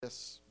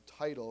this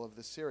title of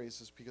this series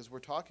is because we're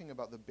talking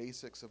about the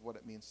basics of what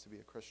it means to be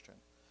a Christian.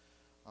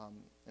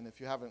 And if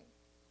you haven't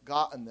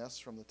gotten this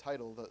from the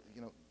title,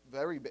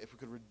 if we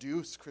could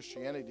reduce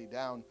Christianity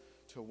down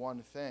to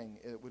one thing,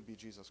 it would be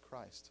Jesus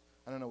Christ.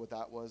 I don't know what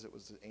that was. It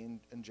was an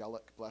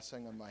angelic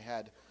blessing on my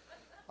head.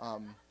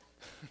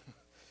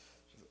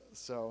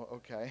 So,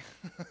 okay.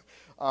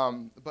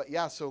 But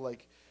yeah, so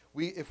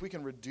if we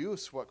can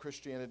reduce what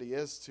Christianity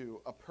is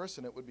to a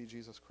person, it would be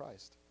Jesus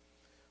Christ.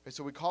 Okay,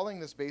 so we're calling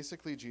this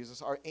basically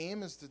Jesus. Our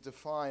aim is to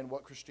define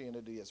what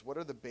Christianity is. What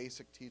are the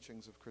basic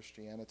teachings of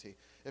Christianity?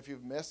 If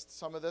you've missed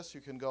some of this, you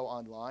can go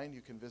online.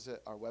 You can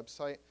visit our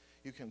website.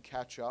 You can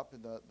catch up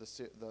in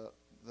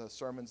the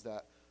sermons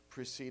that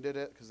preceded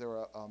it, because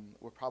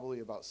we're probably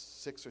about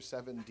 6 or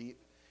 7 deep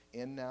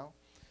in now.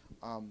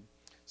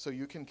 So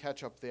you can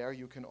catch up there.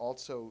 You can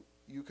also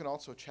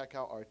check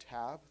out our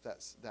tab.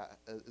 That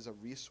is a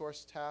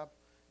resource tab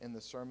in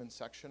the sermon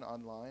section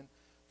online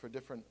for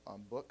different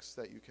books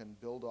that you can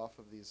build off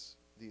of these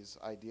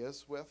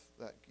ideas with,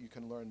 that you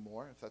can learn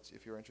more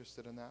if you're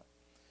interested in that.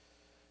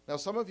 Now,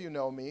 some of you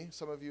know me.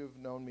 Some of you have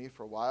known me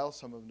for a while.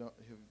 Some of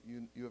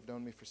you have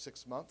known me for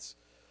 6 months,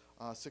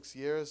 6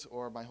 years,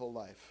 or my whole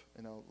life.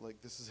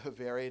 This is a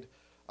varied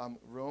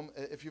room.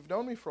 If you've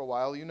known me for a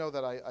while, you know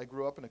that I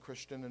grew up in a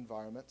Christian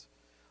environment.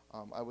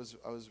 I was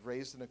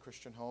raised in a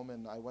Christian home,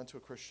 and I went to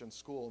a Christian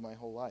school my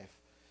whole life.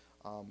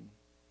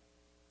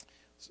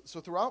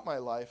 So throughout my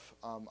life,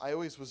 I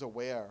always was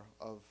aware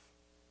of,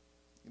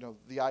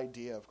 the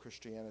idea of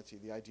Christianity,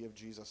 the idea of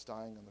Jesus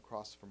dying on the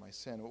cross for my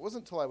sin. It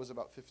wasn't until I was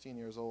about 15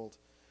 years old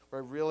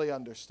where I really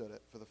understood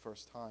it for the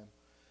first time.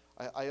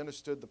 I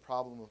understood the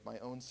problem of my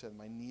own sin,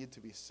 my need to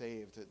be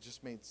saved. It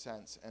just made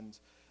sense, and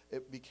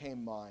it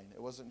became mine.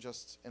 It wasn't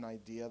just an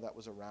idea that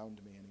was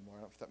around me anymore. I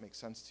don't know if that makes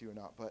sense to you or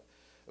not, but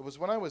it was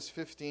when I was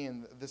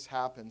 15 this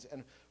happened,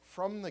 and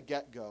from the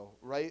get-go,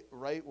 right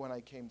when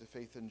I came to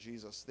faith in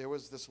Jesus, there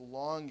was this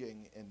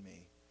longing in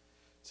me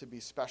to be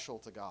special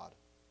to God.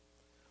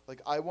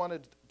 I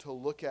wanted to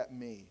look at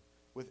me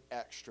with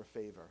extra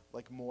favor,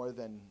 more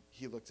than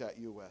he looked at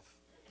you with.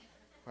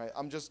 Right?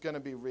 I'm just going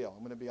to be real. I'm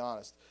going to be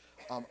honest.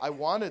 I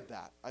wanted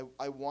that.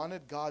 I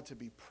wanted God to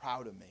be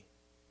proud of me,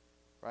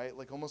 right?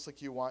 Almost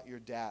like you want your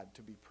dad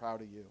to be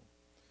proud of you.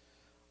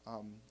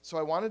 So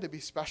I wanted to be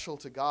special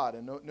to God,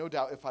 and no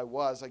doubt if I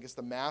was, I guess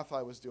the math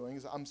I was doing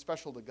is I'm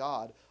special to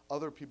God,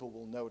 other people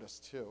will notice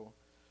too.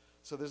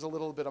 So there's a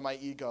little bit of my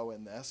ego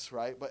in this,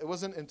 right? But it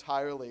wasn't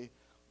entirely,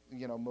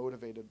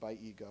 motivated by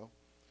ego.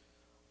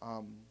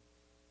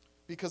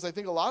 Because I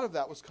think a lot of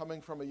that was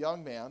coming from a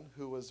young man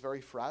who was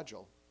very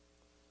fragile,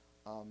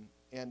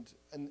 and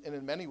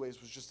in many ways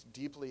was just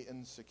deeply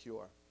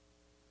insecure.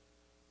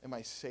 Am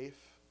I safe?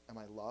 Am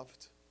I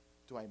loved?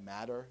 Do I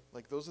matter?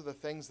 Those are the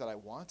things that I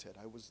wanted.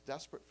 I was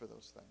desperate for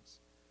those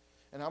things.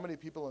 And how many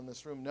people in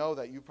this room know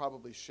that you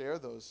probably share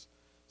those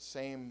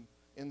same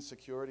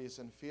insecurities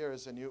and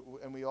fears, and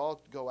we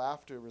all go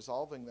after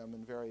resolving them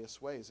in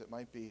various ways. It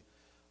might be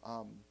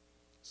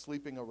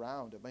sleeping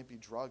around. It might be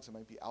drugs. It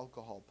might be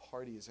alcohol,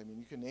 parties. I mean,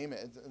 you can name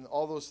it. And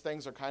all those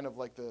things are kind of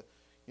like the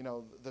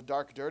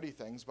dark, dirty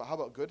things. But how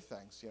about good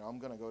things? I'm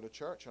going to go to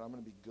church, and I'm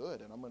going to be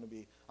good, and I'm going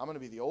to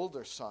be the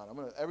older son.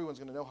 Everyone's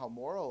going to know how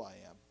moral I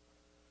am.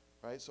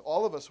 Right? So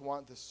all of us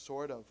want this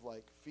sort of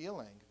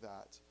feeling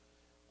that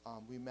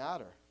we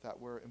matter, that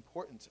we're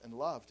important and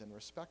loved and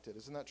respected.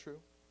 Isn't that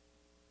true?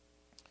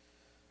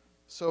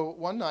 So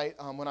one night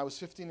when I was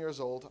 15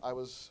 years old, I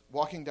was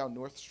walking down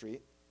North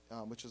Street,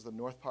 which is the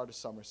north part of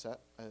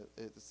Somerset.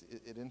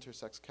 It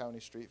intersects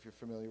County Street, if you're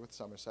familiar with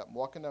Somerset. I'm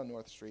walking down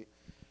North Street,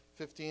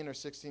 15 or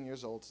 16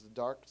 years old. It's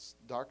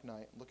a dark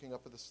night, looking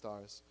up at the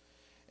stars,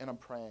 and I'm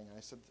praying.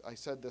 And I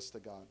said this to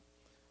God.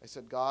 I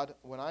said, God,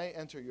 when I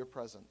enter your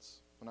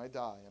presence, when I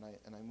die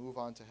and I move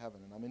on to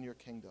heaven and I'm in your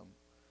kingdom,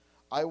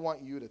 I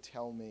want you to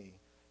tell me,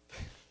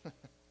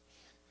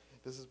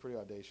 this is pretty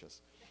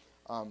audacious,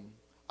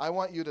 I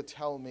want you to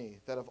tell me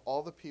that of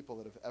all the people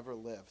that have ever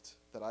lived,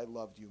 that I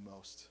loved you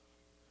most.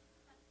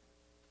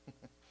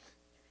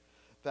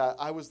 That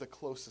I was the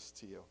closest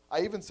to you.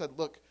 I even said,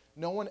 look,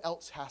 no one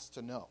else has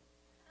to know.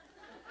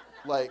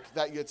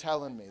 That you're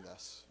telling me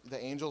this. The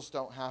angels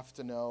don't have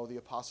to know. The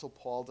Apostle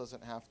Paul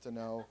doesn't have to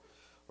know.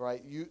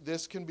 Right?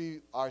 This can be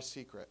our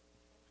secret.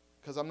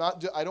 Because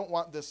I don't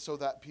want this so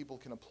that people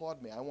can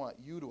applaud me. I want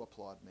you to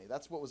applaud me.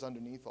 That's what was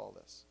underneath all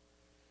this,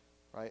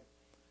 right?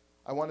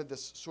 I wanted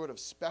this sort of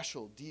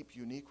special, deep,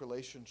 unique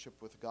relationship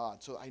with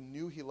God. So I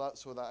knew he loved,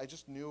 so that I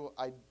just knew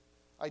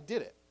I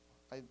did it.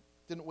 I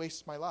didn't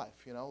waste my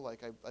life,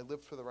 I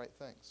lived for the right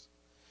things.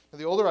 Now,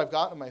 the older I've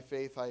gotten in my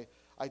faith,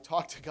 I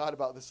talk to God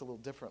about this a little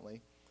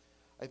differently.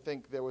 I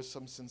think there was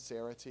some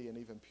sincerity and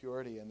even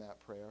purity in that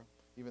prayer,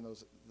 even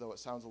though it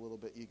sounds a little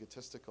bit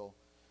egotistical.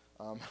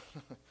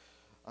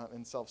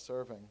 And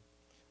self-serving,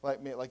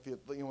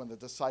 when the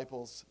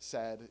disciples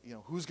said,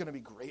 who's going to be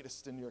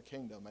greatest in your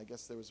kingdom? I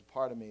guess there was a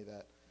part of me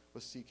that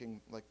was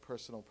seeking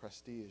personal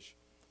prestige.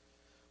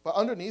 But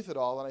underneath it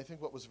all, and I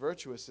think what was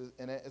virtuous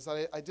in it is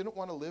that I didn't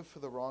want to live for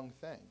the wrong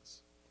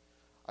things.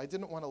 I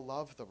didn't want to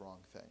love the wrong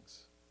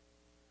things.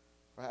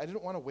 Right? I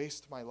didn't want to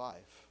waste my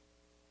life.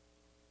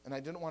 And I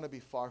didn't want to be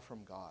far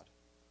from God.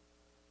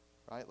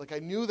 Right? Like I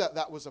knew that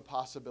that was a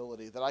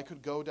possibility, that I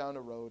could go down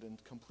a road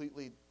and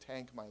completely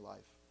tank my life.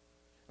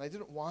 And I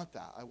didn't want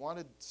that. I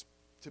wanted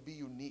to be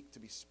unique, to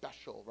be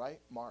special, right?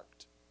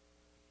 Marked.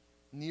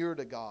 Near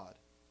to God.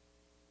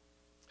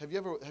 Have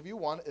you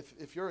wanted,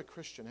 if you're a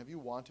Christian, have you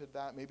wanted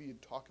that? Maybe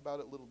you'd talk about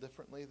it a little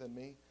differently than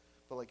me.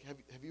 But like,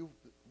 have you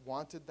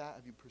wanted that?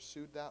 Have you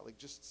pursued that? Like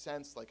just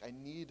sense like I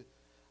need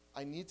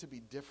to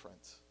be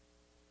different.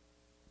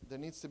 There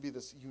needs to be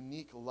this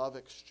unique love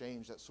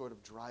exchange that sort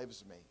of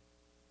drives me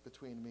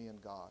between me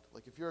and God.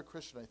 Like if you're a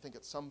Christian, I think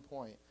at some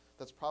point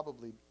that's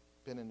probably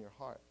been in your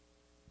heart.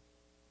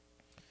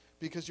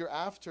 Because you're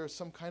after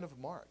some kind of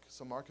mark,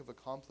 some mark of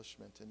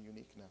accomplishment and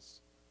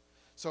uniqueness.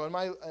 So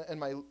in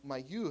my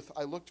youth,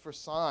 I looked for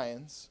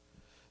signs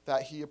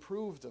that he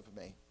approved of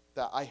me,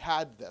 that I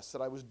had this,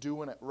 that I was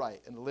doing it right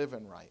and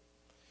living right.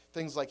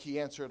 Things like he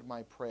answered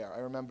my prayer. I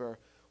remember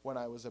when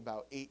I was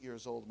about 8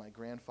 years old, my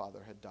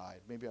grandfather had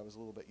died. Maybe I was a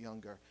little bit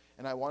younger.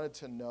 And I wanted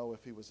to know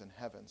if he was in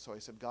heaven. So I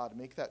said, God,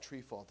 make that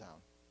tree fall down.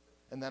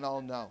 And then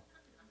I'll know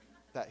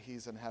that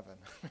he's in heaven.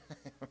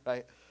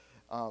 Right?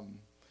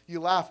 You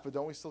laugh, but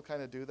don't we still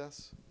kind of do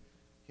this?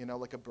 You know,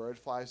 like a bird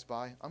flies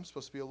by. I'm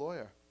supposed to be a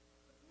lawyer.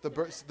 The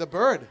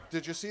bird.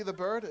 Did you see the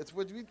bird?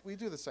 We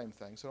do the same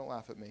thing, so don't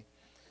laugh at me.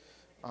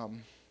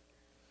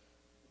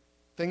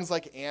 Things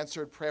like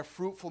answered prayer,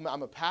 fruitful.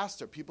 I'm a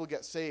pastor. People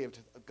get saved.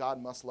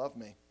 God must love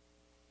me.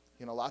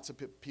 You know, lots of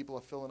people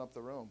are filling up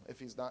the room. If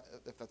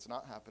that's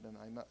not happening,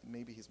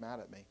 maybe he's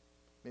mad at me.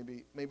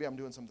 Maybe I'm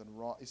doing something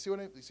wrong. You see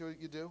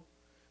what you do?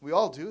 We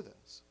all do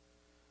this.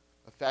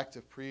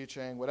 Effective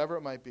preaching, whatever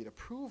it might be, to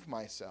prove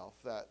myself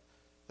that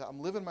I'm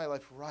living my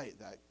life right,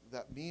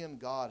 that me and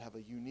God have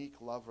a unique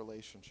love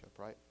relationship,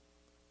 right?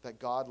 That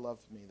God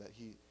loved me, that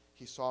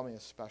he saw me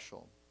as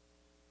special.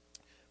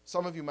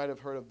 Some of you might have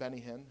heard of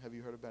Benny Hinn. Have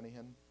you heard of Benny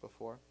Hinn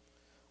before?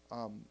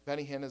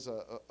 Benny Hinn is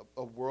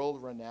a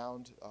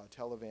world-renowned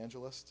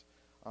televangelist.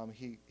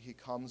 He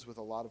comes with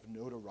a lot of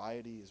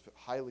notoriety. He's a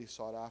highly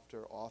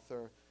sought-after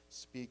author,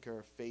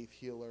 speaker, faith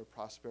healer,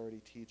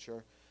 prosperity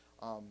teacher.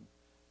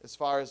 As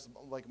far as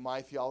like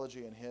my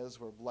theology and his,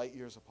 we're light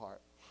years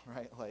apart,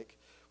 right? Like,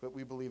 but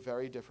we believe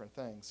very different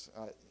things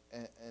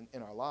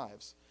in our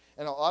lives.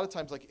 And a lot of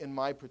times, like in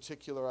my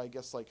particular, I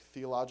guess, like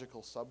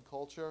theological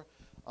subculture,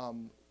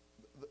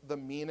 the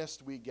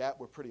meanest we get,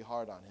 we're pretty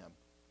hard on him.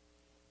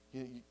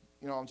 You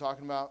know what I'm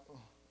talking about,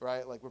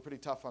 right? Like we're pretty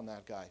tough on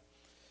that guy.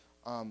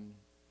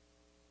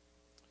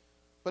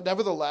 But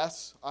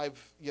nevertheless,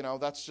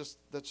 that's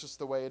just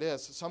the way it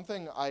is.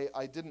 Something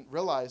I didn't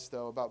realize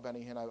though about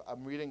Benny Hinn.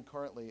 I'm reading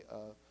currently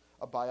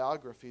a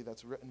biography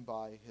that's written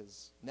by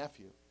his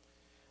nephew,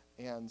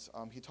 and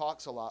he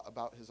talks a lot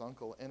about his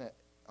uncle in it.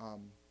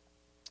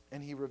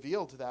 And he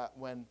revealed that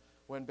when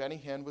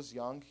Benny Hinn was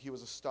young, he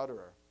was a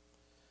stutterer.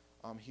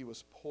 He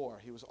was poor.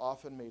 He was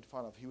often made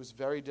fun of. He was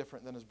very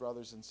different than his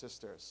brothers and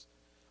sisters.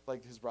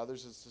 Like his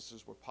brothers and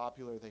sisters were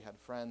popular. They had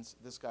friends.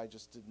 This guy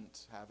just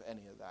didn't have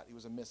any of that. He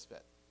was a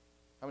misfit.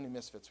 How many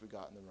misfits we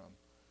got in the room?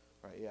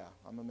 Right, yeah,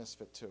 I'm a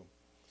misfit too.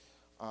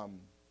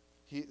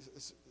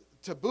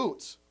 To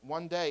boot,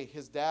 one day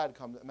his dad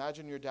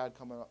imagine your dad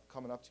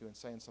coming up to you and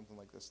saying something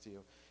like this to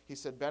you. He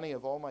said, Benny,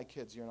 of all my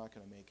kids, you're not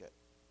going to make it.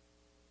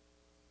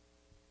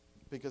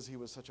 Because he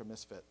was such a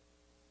misfit.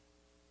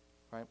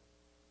 Right?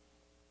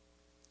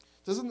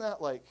 Doesn't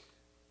that like,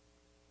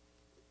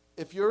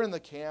 if you're in the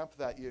camp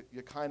that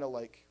you're kind of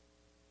like,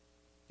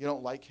 you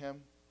don't like him,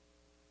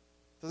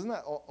 doesn't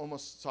that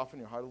almost soften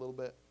your heart a little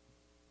bit?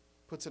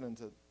 Puts it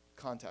into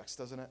context,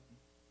 doesn't it?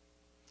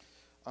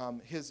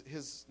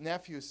 His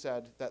nephew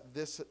said that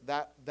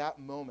that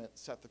moment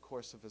set the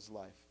course of his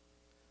life.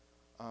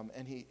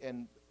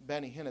 And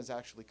Benny Hinn has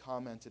actually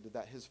commented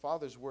that his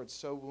father's words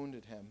so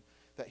wounded him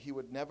that he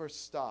would never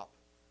stop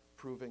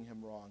proving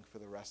him wrong for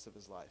the rest of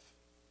his life.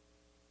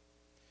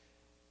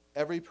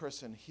 Every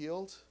person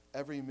healed,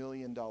 every $1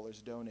 million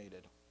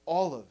donated,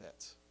 all of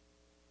it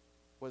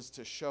was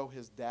to show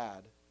his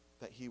dad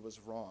that he was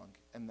wrong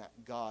and that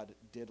God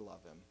did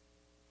love him,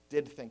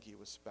 did think he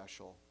was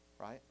special,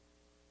 right?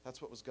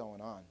 That's what was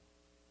going on.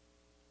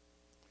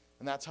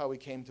 And that's how he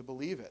came to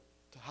believe it.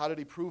 How did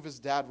he prove his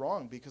dad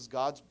wrong? Because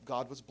God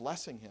was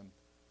blessing him.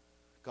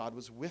 God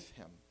was with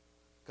him.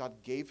 God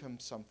gave him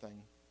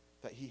something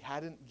that he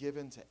hadn't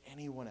given to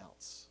anyone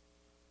else.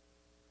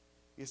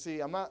 You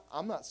see, I'm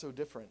not so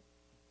different.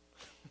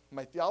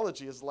 My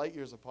theology is light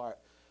years apart,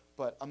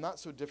 but I'm not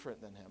so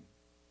different than him.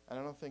 And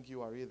I don't think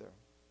you are either.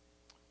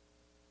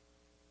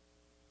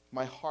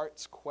 My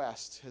heart's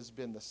quest has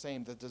been the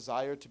same, the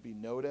desire to be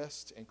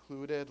noticed,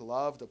 included,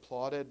 loved,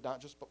 applauded,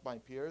 not just by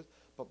peers,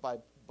 but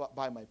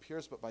by my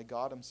peers, but by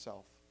God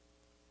himself.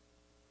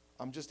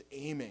 I'm just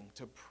aiming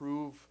to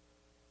prove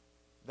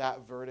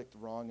that verdict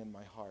wrong in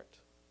my heart.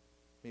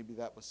 Maybe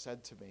that was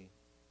said to me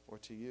or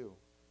to you.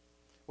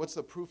 What's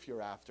the proof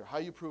you're after? How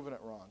are you proving it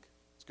wrong?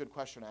 It's a good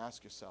question to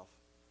ask yourself.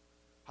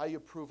 How are you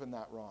proving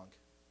that wrong?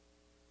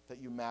 That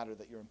you matter,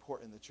 that you're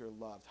important, that you're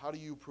loved. How do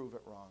you prove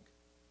it wrong?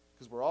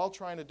 Because we're all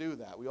trying to do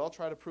that. We all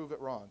try to prove it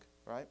wrong,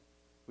 right?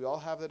 We all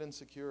have that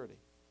insecurity.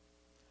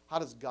 How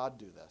does God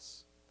do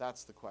this?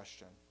 That's the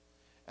question.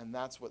 And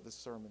that's what this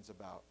sermon's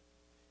about.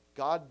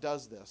 God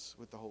does this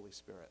with the Holy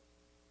Spirit.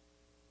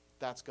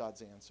 That's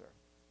God's answer.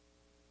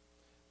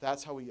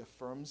 That's how he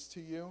affirms to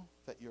you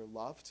that you're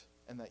loved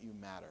and that you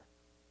matter,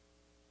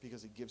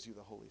 because he gives you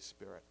the Holy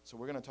Spirit. So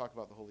we're going to talk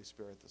about the Holy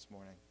Spirit this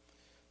morning.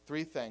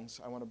 3 things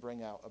I want to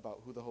bring out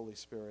about who the Holy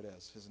Spirit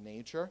is. His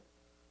nature,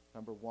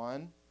 number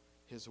 1,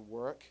 his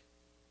work,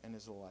 and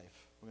his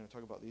life. We're going to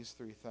talk about these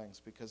 3 things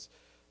because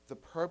the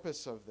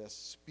purpose of this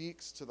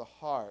speaks to the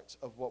heart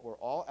of what we're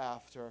all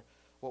after,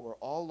 what we're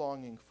all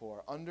longing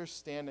for.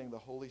 Understanding the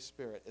Holy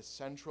Spirit is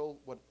central,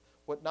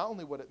 what not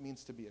only what it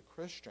means to be a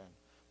Christian,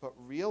 but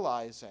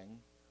realizing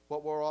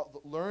what we're all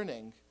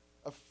learning,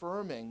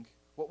 affirming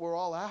what we're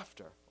all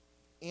after,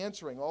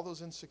 answering all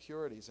those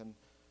insecurities and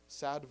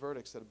sad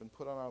verdicts that have been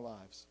put on our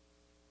lives.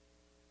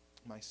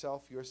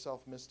 Myself,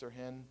 yourself, Mr.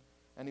 Hinn,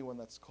 anyone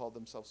that's called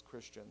themselves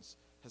Christians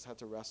has had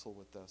to wrestle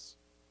with this.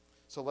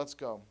 So let's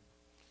go.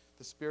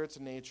 The Spirit's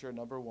nature,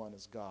 number 1,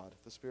 is God.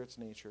 The Spirit's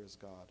nature is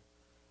God.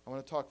 I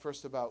want to talk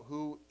first about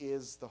who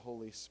is the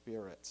Holy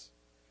Spirit.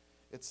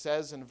 It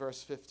says in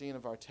verse 15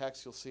 of our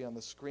text, you'll see on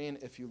the screen,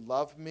 if you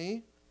love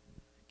me,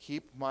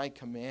 keep my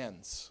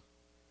commands.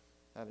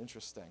 That's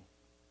interesting.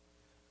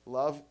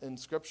 Love in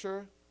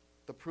Scripture,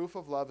 the proof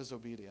of love is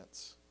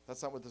obedience.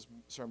 That's not what this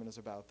sermon is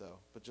about, though.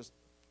 But just,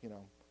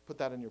 put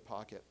that in your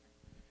pocket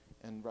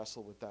and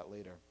wrestle with that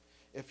later.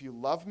 If you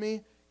love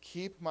me,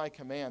 keep my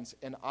commands,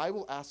 and I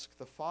will ask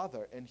the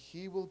Father, and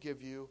he will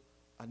give you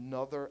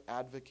another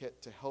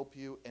advocate to help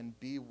you and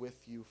be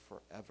with you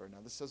forever. Now,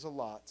 this says a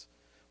lot,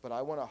 but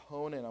I want to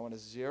hone in, I want to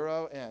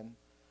zero in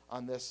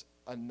on this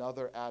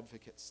another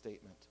advocate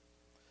statement.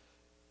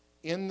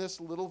 In this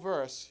little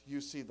verse,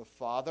 you see the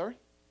Father.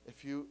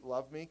 If you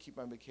love me, keep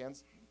my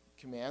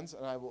commands,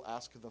 and I will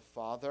ask the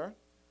Father.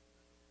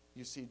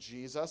 You see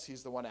Jesus,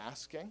 he's the one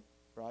asking,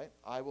 right?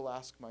 I will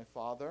ask my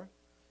Father.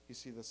 You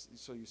see this,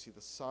 so you see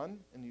the Son,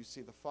 and you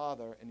see the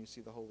Father, and you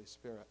see the Holy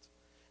Spirit.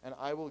 And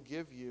I will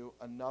give you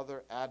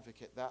another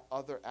advocate. That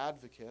other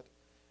advocate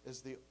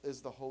is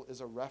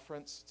a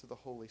reference to the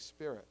Holy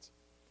Spirit.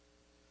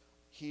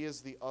 He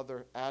is the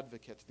other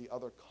advocate, the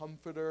other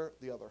comforter,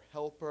 the other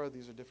helper.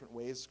 These are different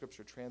ways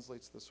Scripture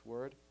translates this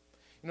word.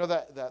 You know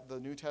that the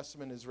New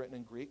Testament is written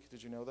in Greek?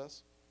 Did you know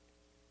this?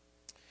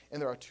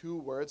 And there are 2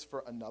 words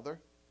for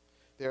another.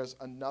 There's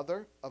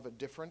another of a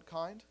different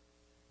kind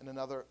and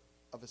another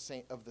of the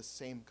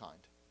same kind.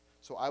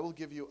 So I will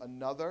give you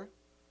another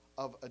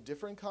of a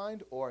different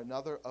kind or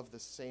another of the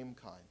same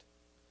kind.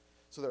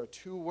 So there are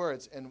 2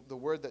 words, and the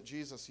word that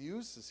Jesus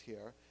uses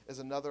here is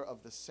another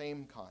of the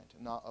same kind,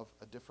 not of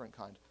a different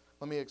kind.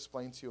 Let me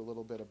explain to you a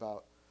little bit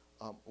about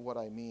what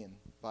I mean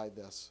by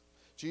this.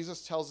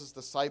 Jesus tells his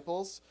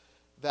disciples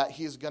that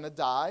he's going to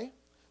die,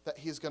 that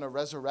he's going to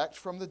resurrect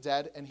from the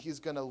dead, and he's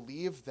going to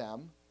leave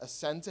them,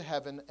 ascend to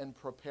heaven, and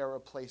prepare a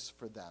place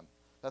for them.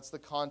 That's the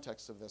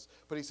context of this.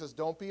 But he says,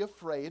 don't be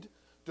afraid.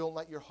 Don't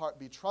let your heart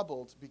be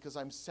troubled, because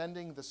I'm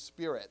sending the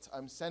Spirit.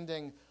 I'm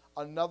sending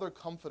another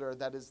comforter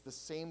that is the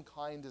same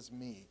kind as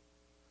me.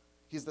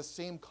 He's the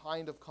same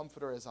kind of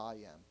comforter as I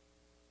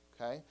am.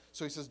 Okay?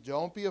 So he says,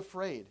 don't be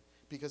afraid,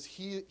 because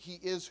he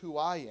is who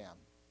I am.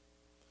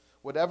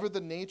 Whatever the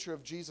nature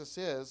of Jesus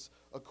is,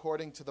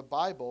 according to the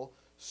Bible,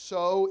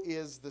 so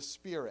is the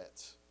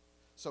Spirit.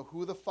 So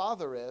who the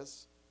Father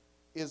is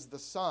the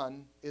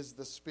Son, is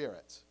the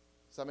Spirit.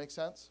 Does that make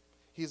sense?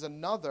 He's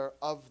another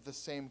of the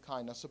same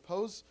kind. Now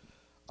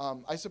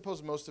I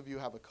suppose most of you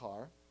have a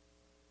car,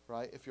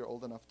 right, if you're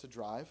old enough to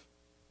drive.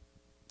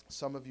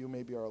 Some of you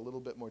maybe are a little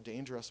bit more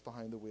dangerous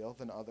behind the wheel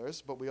than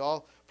others, but we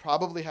all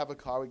probably have a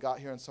car. We got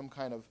here in some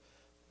kind of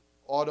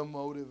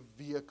automotive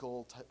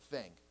vehicle type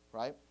thing,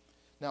 right?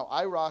 Now,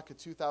 I rock a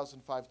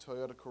 2005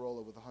 Toyota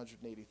Corolla with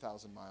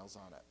 180,000 miles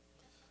on it.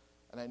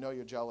 And I know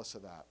you're jealous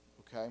of that,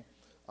 okay?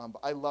 But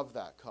I love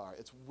that car.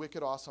 It's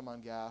wicked awesome on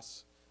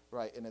gas,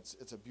 right? And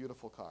it's a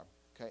beautiful car,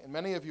 okay? And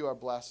many of you are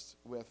blessed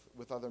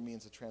with other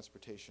means of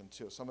transportation,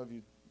 too. Some of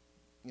you,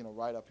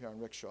 ride up here on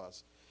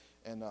rickshaws,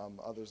 and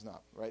others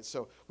not, right?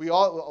 So a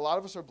lot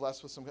of us are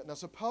blessed with some. Now,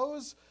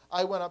 suppose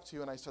I went up to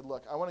you and I said,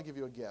 look, I want to give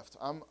you a gift.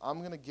 I'm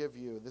going to give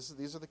you,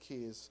 these are the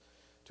keys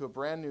to a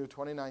brand new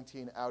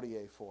 2019 Audi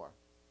A4.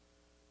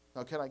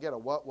 Now, can I get a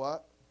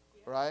what,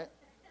 right?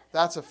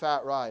 That's a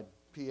fat ride,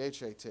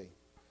 P-H-A-T,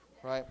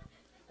 right?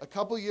 A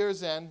couple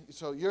years in,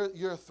 so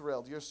you're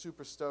thrilled. You're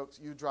super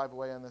stoked. You drive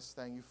away on this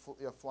thing.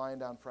 You're flying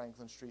down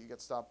Franklin Street. You get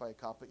stopped by a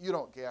cop, but you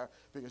don't care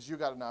because you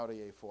got an Audi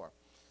A4,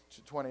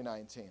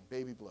 2019,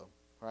 baby blue,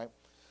 right?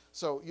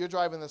 So you're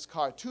driving this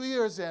car. 2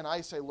 years in, I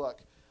say,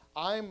 look,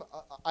 I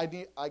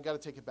got to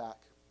take it back.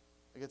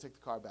 I got to take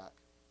the car back,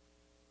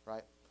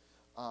 right?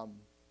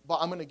 But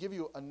I'm going to give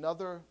you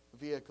another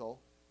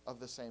vehicle of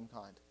the same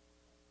kind.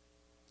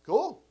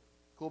 Cool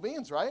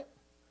beans, right?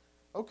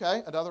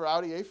 Okay, another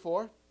Audi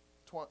A4,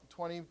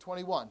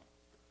 2021,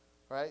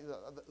 right?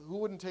 Who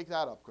wouldn't take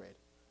that upgrade,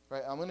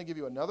 right? I'm going to give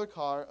you another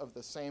car of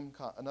the same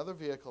kind, another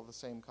vehicle of the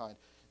same kind.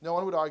 No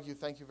one would argue,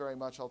 thank you very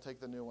much, I'll take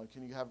the new one.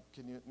 Can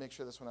you make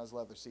sure this one has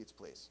leather seats,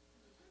 please?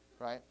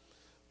 Right?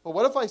 But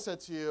what if I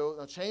said to you,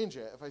 no, change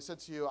it. If I said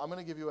to you, I'm going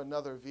to give you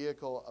another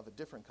vehicle of a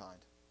different kind.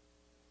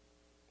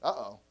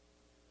 Uh-oh.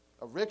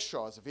 A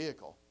rickshaw is a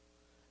vehicle.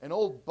 An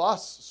old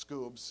bus,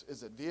 Scoobs,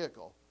 is a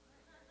vehicle.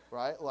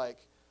 Right? Like,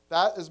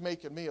 that is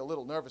making me a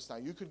little nervous now.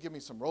 You could give me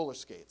some roller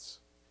skates.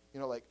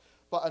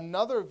 But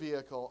another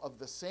vehicle of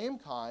the same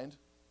kind,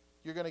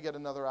 you're going to get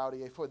another Audi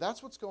A4.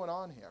 That's what's going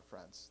on here,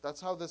 friends.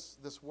 That's how this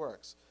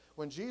works.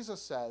 When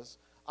Jesus says,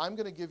 I'm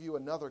going to give you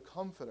another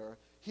comforter,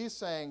 he's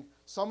saying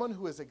someone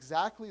who is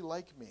exactly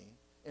like me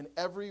in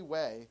every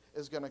way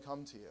is going to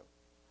come to you.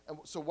 And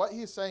so what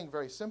he's saying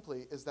very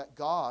simply is that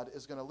God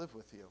is going to live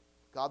with you.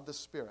 God the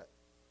Spirit.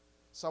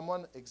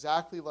 Someone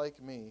exactly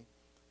like me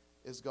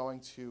is going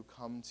to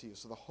come to you.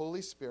 So the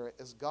Holy Spirit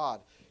is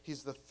God.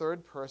 He's the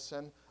third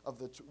person of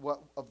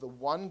the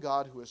one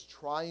God who is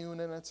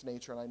triune in its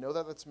nature. And I know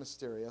that that's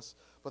mysterious,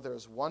 but there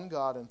is one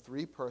God in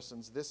three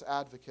persons. This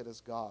advocate is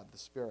God, the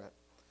Spirit.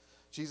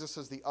 Jesus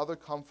says the other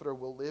comforter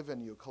will live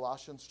in you.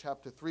 Colossians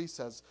chapter 3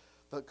 says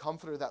the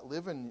comforter that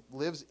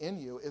lives in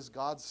you is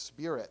God's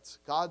Spirit.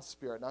 God's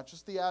Spirit, not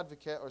just the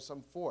advocate or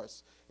some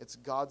force. It's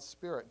God's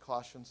Spirit,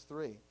 Colossians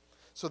 3.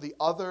 So the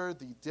other,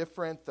 the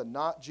different, the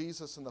not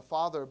Jesus and the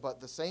Father,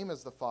 but the same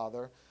as the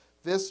Father,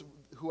 this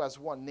who has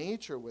one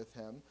nature with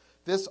him,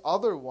 this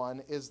other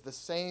one is the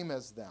same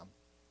as them.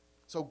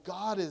 So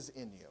God is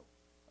in you,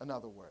 in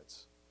other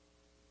words.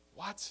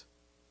 What?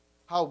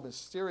 How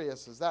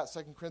mysterious is that?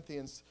 2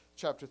 Corinthians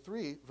chapter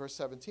 3, verse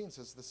 17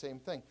 says the same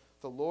thing.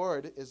 The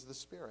Lord is the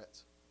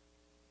Spirit.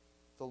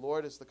 The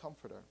Lord is the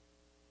Comforter.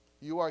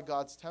 You are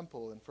God's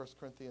temple in 1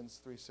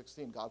 Corinthians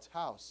 3:16, God's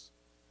house.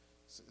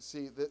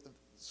 See, the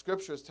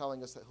Scripture is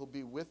telling us that he'll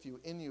be with you,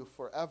 in you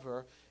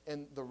forever,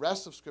 and the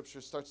rest of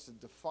Scripture starts to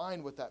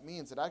define what that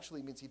means. It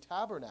actually means he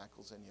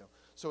tabernacles in you.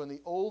 So in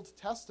the Old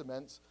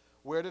Testament,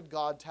 where did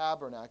God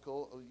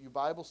tabernacle? You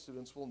Bible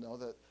students will know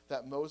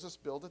that Moses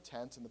built a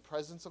tent, and the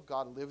presence of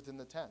God lived in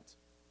the tent.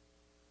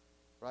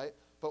 Right?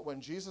 But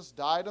when Jesus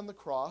died on the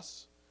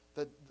cross,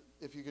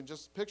 if you can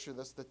just picture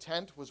this, the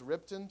tent was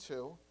ripped in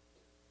two,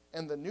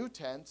 and the new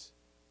tent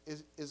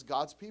is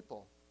God's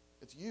people.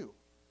 It's you.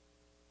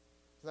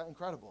 Isn't that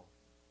incredible?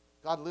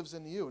 God lives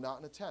in you, not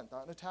in a tent,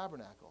 not in a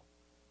tabernacle,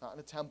 not in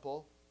a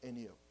temple, in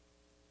you.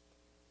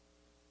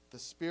 The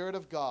Spirit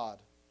of God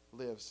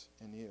lives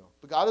in you.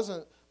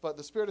 But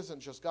the Spirit isn't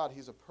just God,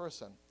 he's a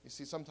person. You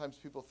see, sometimes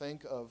people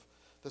think of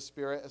the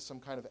Spirit as some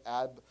kind of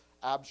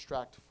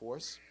abstract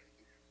force,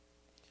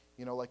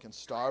 like in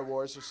Star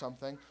Wars or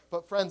something.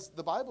 But friends,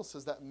 the Bible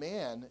says that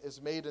man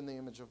is made in the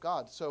image of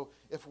God. So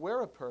if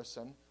we're a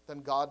person,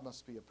 then God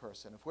must be a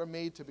person. If we're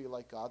made to be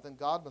like God, then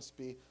God must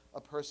be a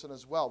person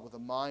as well, with a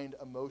mind,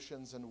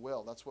 emotions, and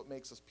will. That's what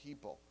makes us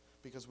people,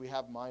 because we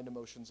have mind,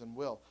 emotions, and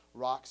will.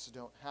 Rocks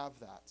don't have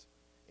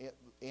that.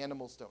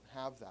 Animals don't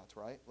have that,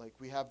 right? Like,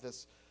 we have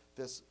this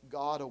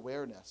God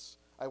awareness.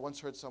 I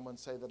once heard someone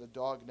say that a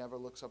dog never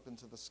looks up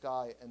into the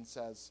sky and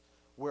says,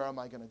 where am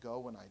I going to go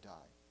when I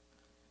die?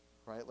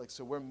 Right? Like,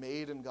 so we're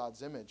made in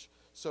God's image.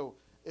 So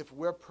if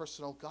we're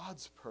personal,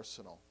 God's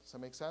personal. Does that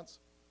make sense?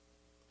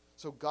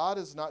 So God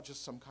is not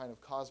just some kind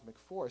of cosmic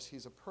force.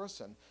 He's a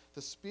person.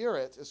 The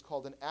Spirit is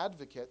called an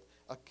advocate,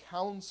 a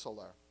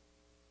counselor.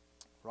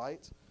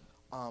 Right?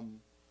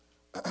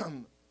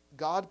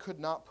 God could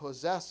not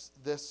possess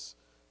this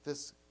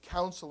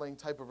counseling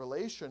type of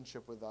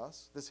relationship with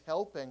us, this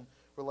helping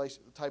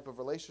type of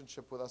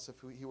relationship with us if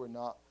he were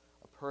not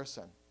a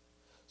person.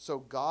 So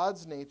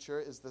God's nature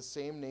is the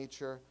same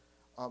nature,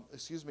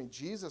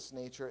 Jesus'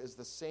 nature is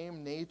the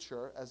same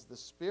nature as the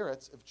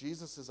Spirit's. If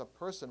Jesus is a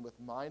person with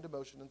mind,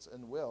 emotions,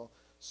 and will,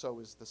 so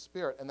is the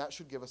Spirit. And that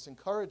should give us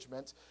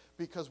encouragement,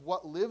 because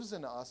what lives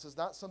in us is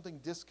not something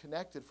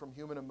disconnected from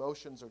human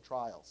emotions or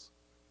trials.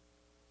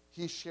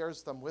 He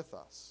shares them with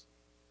us.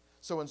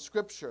 So in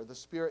Scripture, the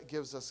Spirit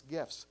gives us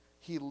gifts.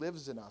 He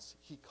lives in us.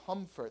 He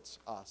comforts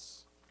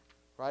us,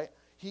 right?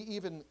 He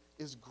even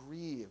is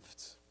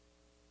grieved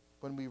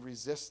when we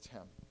resist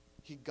him.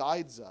 He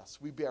guides us.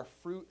 We bear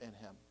fruit in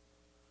him.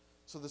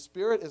 So the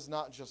Spirit is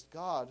not just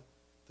God.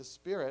 The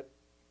Spirit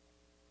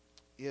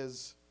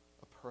is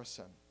a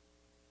person.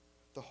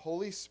 The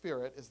Holy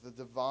Spirit is the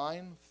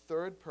divine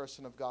third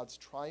person of God's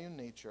triune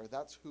nature.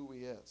 That's who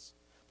he is.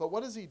 But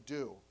what does he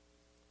do?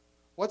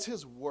 What's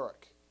his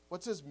work?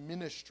 What's his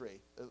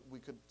ministry? We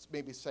could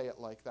maybe say it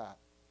like that.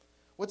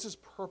 What's his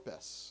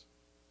purpose?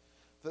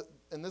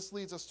 And this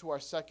leads us to our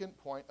second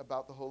point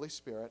about the Holy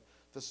Spirit.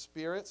 The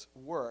Spirit's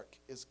work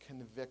is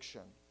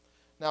conviction.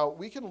 Now,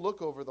 we can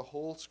look over the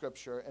whole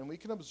Scripture, and we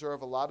can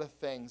observe a lot of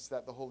things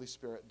that the Holy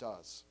Spirit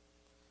does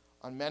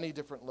on many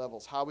different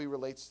levels. How he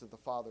relates to the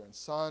Father and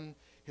Son,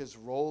 his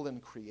role in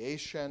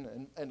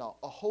creation, and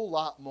a whole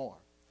lot more.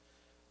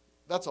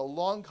 That's a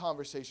long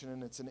conversation,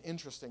 and it's an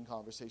interesting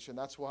conversation.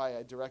 That's why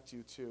I direct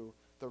you to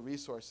the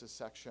resources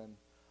section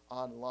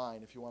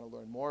online if you want to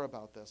learn more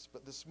about this.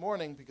 But this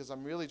morning, because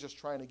I'm really just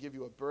trying to give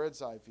you a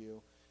bird's eye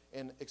view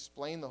and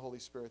explain the Holy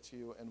Spirit to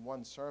you in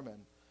one sermon,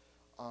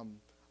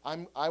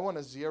 I want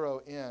to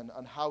zero in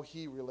on how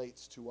he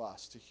relates to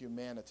us, to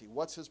humanity.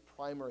 What's his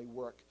primary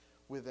work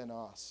within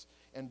us?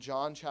 And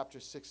John chapter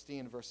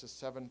 16, verses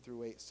 7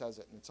 through 8 says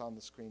it, and it's on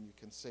the screen. You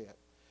can see it.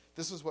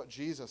 This is what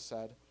Jesus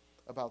said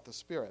about the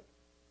Spirit.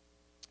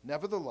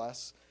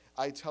 Nevertheless,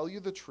 I tell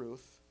you the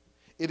truth.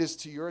 It is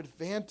to your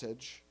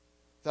advantage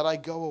that I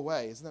go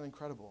away. Isn't that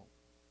incredible?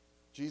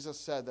 Jesus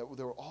said that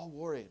they were all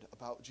worried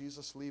about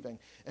Jesus leaving.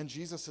 And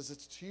Jesus says,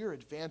 it's to your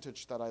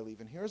advantage that I leave.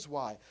 And here's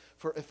why.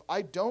 For if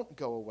I don't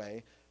go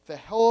away, the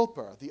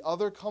helper, the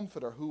other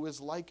comforter who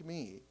is like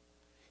me,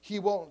 he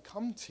won't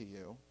come to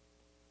you.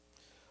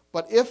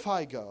 But if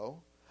I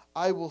go,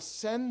 I will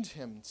send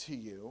him to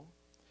you.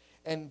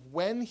 And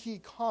when he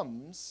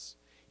comes,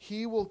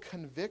 he will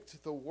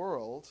convict the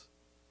world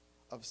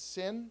of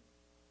sin,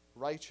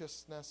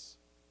 righteousness,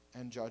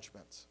 and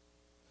judgment.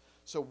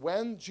 So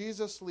when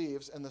Jesus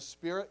leaves and the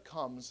Spirit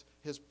comes,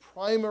 his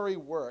primary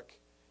work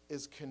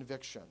is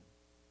conviction.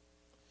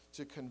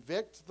 To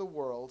convict the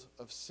world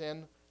of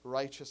sin,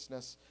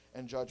 righteousness,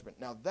 and judgment.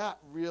 Now that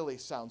really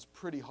sounds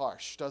pretty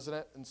harsh, doesn't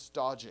it? And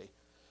stodgy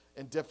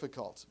and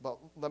difficult. But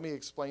let me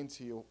explain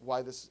to you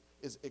why this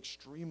is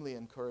extremely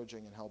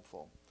encouraging and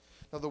helpful.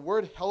 Now the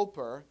word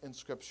helper in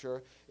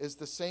Scripture is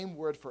the same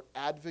word for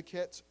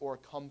advocate or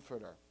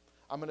comforter.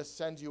 I'm going to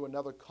send you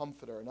another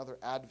comforter, another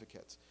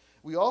advocate.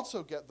 We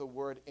also get the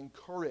word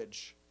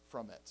encourage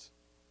from it.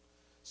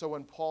 So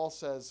when Paul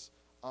says,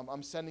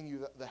 I'm sending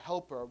you the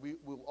helper, we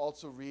will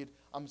also read,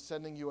 I'm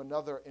sending you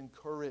another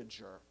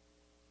encourager,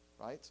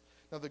 right?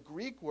 Now the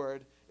Greek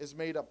word is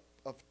made up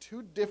of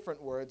two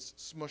different words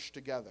smushed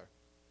together,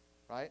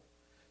 right?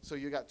 So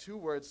you got two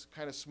words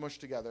kind of smushed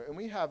together. And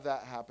we have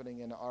that happening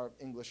in our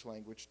English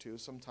language too.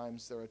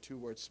 Sometimes there are two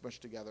words smushed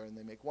together and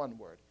they make one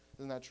word.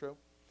 Isn't that true?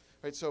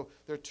 Right, so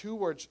there are two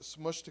words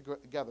smushed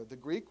together. The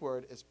Greek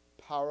word is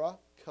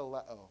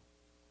parakaleo,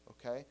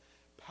 okay?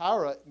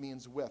 Para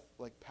means with,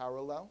 like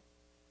parallel,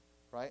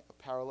 right? A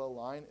parallel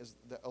line is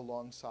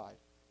alongside,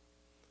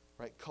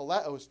 right?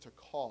 Kaleo is to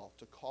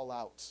call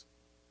out.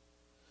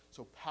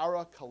 So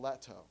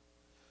parakaleto.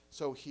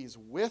 So he's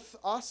with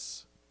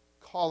us,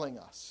 calling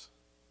us.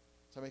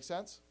 Does that make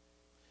sense?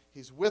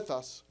 He's with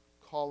us,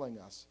 calling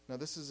us. Now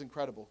this is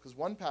incredible, because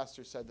one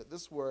pastor said that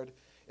this word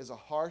is a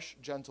harsh,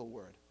 gentle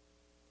word.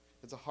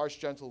 It's a harsh,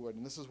 gentle word,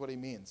 and this is what he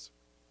means.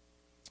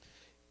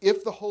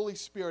 If the Holy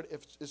Spirit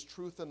is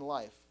truth and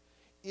life,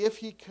 if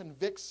he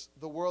convicts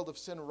the world of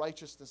sin,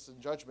 righteousness, and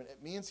judgment,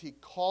 it means he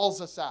calls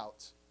us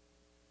out.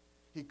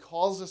 He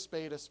calls a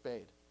spade a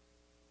spade.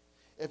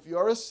 If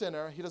you're a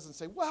sinner, he doesn't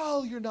say,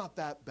 well, you're not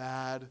that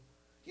bad.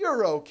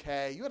 You're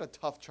okay. You had a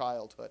tough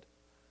childhood.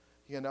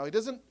 You know, he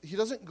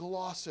doesn't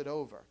gloss it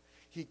over.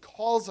 He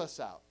calls us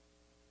out.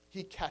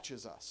 He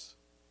catches us.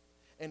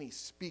 And he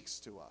speaks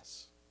to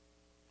us.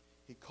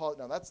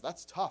 Now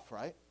that's tough,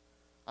 right?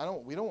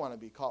 We don't want to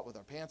be caught with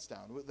our pants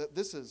down.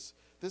 This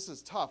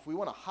is tough. We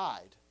want to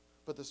hide.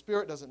 But the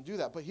Spirit doesn't do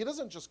that. But he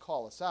doesn't just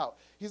call us out.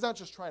 He's not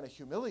just trying to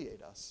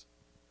humiliate us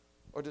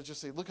or to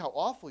just say, look how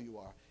awful you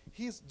are.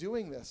 He's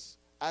doing this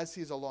as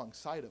he's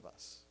alongside of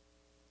us.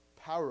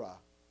 Para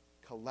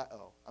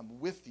kaleo. I'm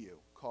with you,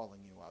 calling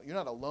you out. You're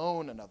not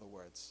alone, in other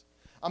words.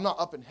 I'm not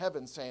up in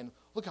heaven saying,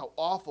 look how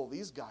awful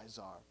these guys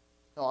are.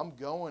 No, I'm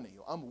going to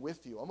you. I'm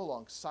with you. I'm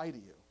alongside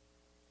of you.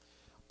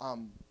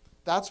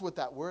 That's what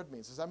that word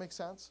means. Does that make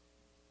sense?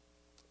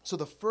 So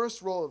the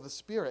first role of the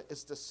Spirit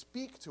is to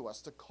speak to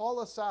us, to call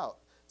us out,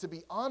 to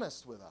be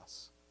honest with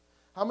us.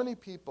 How many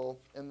people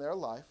in their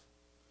life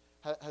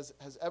has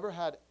ever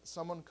had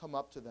someone come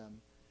up to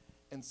them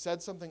and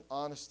said something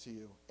honest to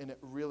you and it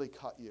really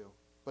cut you,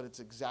 but it's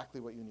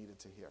exactly what you needed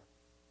to hear?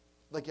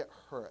 Like it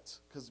hurt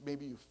because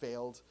maybe you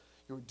failed,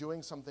 you were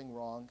doing something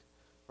wrong,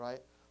 right?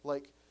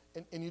 Like,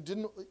 and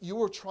you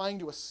were trying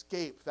to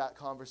escape that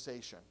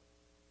conversation.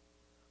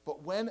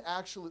 But when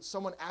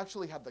someone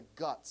actually had the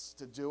guts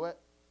to do it,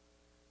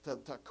 to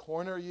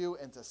corner you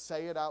and to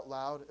say it out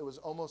loud, it was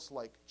almost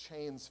like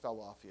chains fell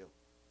off you.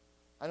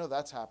 I know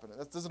that's happening.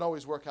 That doesn't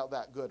always work out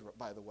that good,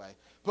 by the way.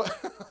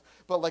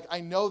 But like I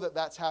know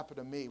that's happened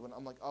to me when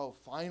I'm like, oh,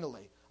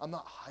 finally, I'm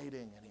not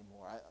hiding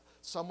anymore.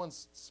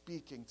 Someone's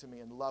speaking to me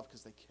in love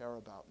because they care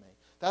about me.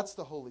 That's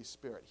the Holy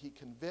Spirit. He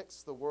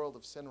convicts the world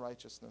of sin,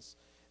 righteousness,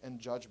 and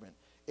judgment.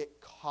 It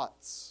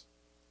cuts.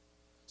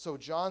 So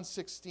John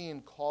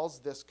 16 calls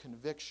this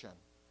conviction,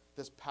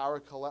 this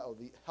parakaleo.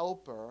 The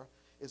helper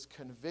is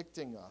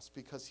convicting us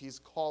because he's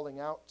calling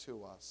out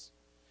to us.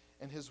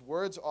 And his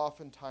words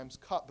oftentimes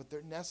cut, but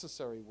they're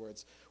necessary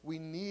words. We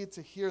need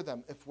to hear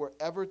them if we're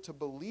ever to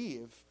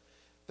believe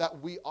that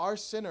we are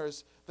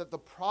sinners, that the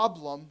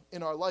problem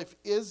in our life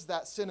is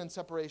that sin and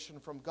separation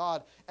from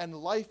God, and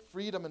life,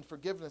 freedom, and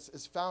forgiveness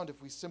is found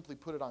if we simply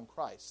put it on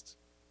Christ.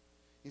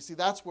 You see,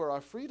 that's where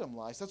our freedom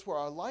lies. That's where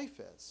our life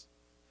is.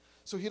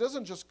 So he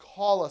doesn't just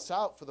call us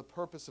out for the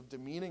purpose of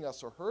demeaning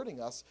us or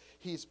hurting us.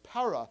 He's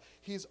para.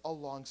 He's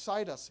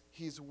alongside us.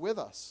 He's with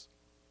us.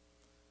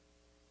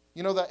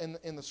 You know that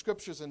in the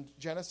scriptures in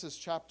Genesis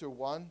chapter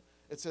 1,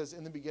 it says,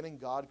 in the beginning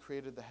God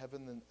created the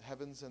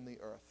heavens and the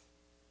earth.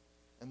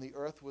 and the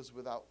earth was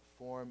without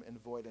form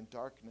and void, and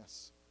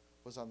darkness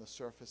was on the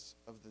surface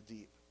of the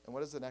deep. And what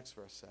does the next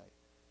verse say?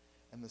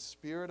 And the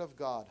Spirit of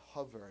God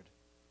hovered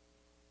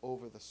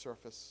over the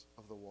surface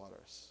of the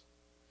waters.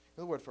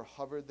 You know the word for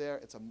hovered there?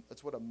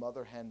 It's what a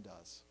mother hen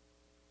does.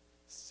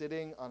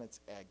 Sitting on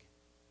its egg.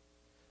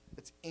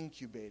 It's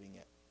incubating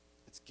it.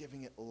 It's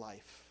giving it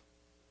life.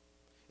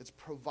 It's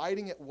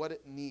providing it what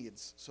it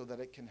needs so that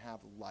it can have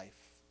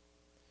life.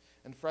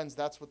 And friends,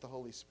 that's what the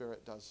Holy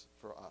Spirit does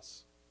for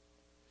us.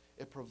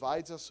 It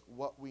provides us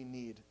what we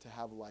need to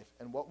have life.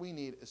 And what we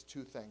need is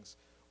two things.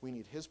 We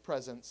need his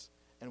presence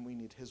and we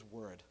need his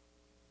word.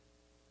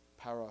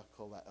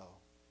 Parakaleo.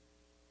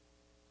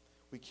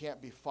 We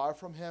can't be far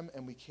from him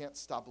and we can't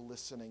stop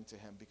listening to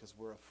him because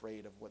we're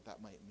afraid of what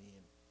that might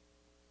mean.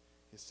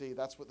 You see,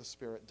 that's what the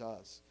Spirit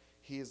does.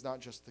 He is not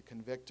just the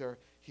convictor,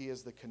 he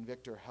is the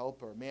convictor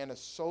helper. Man is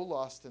so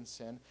lost in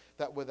sin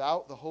that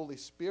without the Holy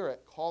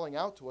Spirit calling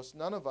out to us,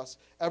 none of us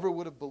ever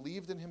would have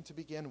believed in him to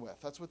begin with.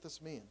 That's what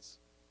this means.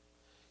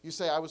 You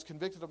say, I was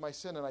convicted of my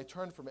sin and I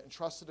turned from it and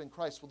trusted in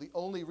Christ. Well, the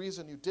only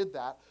reason you did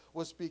that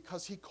was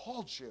because he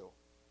called you,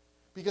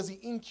 because he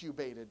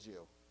incubated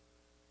you.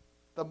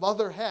 The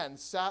mother hen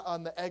sat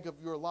on the egg of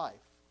your life,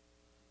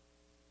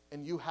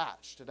 and you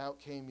hatched, and out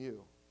came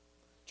you.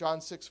 John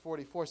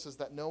 6:44 says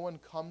that no one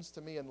comes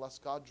to me unless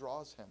God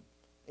draws him,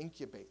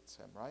 incubates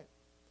him, right?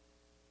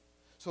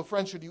 So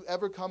friends, should you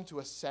ever come to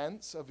a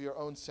sense of your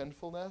own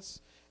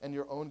sinfulness and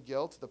your own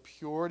guilt, the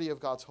purity of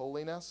God's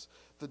holiness,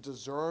 the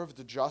deserve,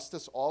 the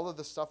justice, all of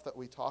the stuff that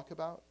we talk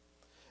about,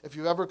 if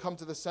you ever come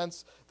to the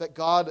sense that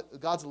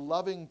God's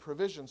loving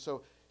provision,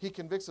 so he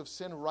convicts of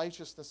sin,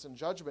 righteousness, and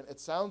judgment. It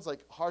sounds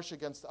like harsh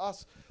against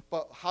us,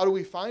 but how do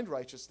we find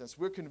righteousness?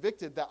 We're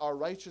convicted that our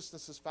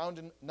righteousness is found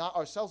in not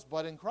ourselves,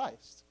 but in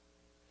Christ.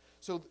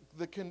 So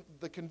the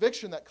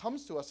conviction that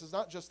comes to us is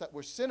not just that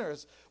we're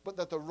sinners, but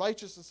that the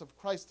righteousness of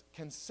Christ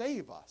can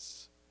save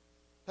us.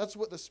 That's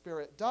what the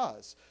Spirit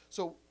does.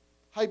 So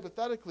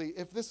hypothetically,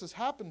 if this has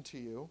happened to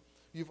you,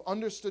 you've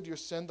understood your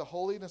sin, the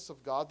holiness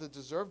of God, the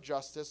deserved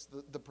justice,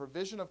 the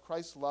provision of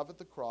Christ's love at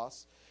the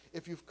cross.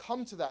 If you've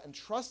come to that and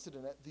trusted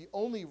in it, the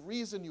only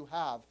reason you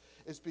have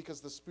is because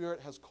the Spirit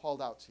has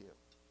called out to you.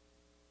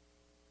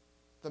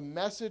 The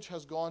message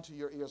has gone to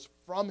your ears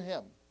from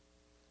him.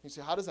 You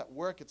say, how does that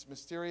work? It's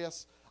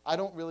mysterious. I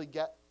don't really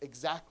get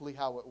exactly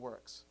how it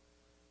works,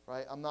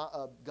 right? I'm not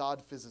a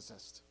God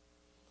physicist,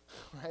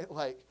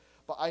 right?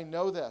 But I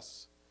know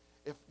this.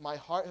 If my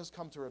heart has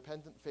come to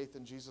repentant faith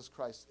in Jesus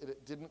Christ,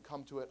 it didn't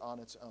come to it on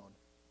its own.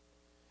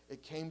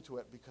 It came to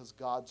it because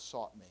God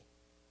sought me.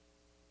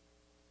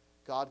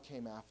 God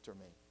came after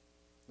me.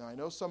 Now, I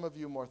know some of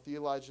you more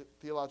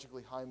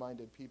theologically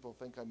high-minded people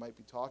think I might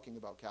be talking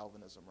about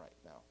Calvinism right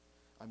now.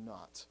 I'm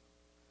not.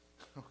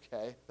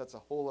 Okay? That's a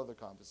whole other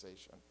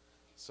conversation.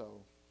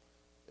 So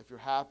if you're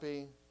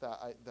happy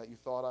that you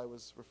thought I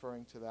was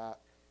referring to that,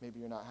 maybe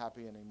you're not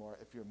happy anymore.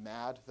 If you're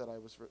mad that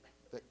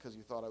because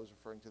you thought I was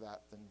referring to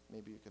that, then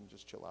maybe you can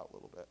just chill out a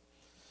little bit.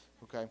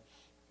 Okay?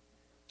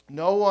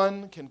 No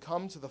one can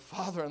come to the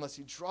Father unless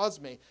he draws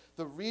me.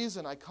 The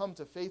reason I come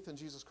to faith in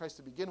Jesus Christ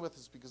to begin with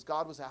is because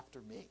God was after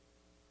me.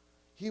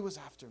 He was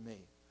after me.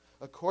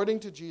 According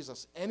to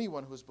Jesus,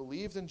 anyone who has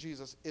believed in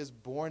Jesus is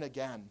born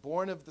again,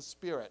 born of the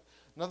Spirit.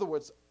 In other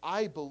words,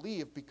 I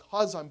believe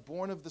because I'm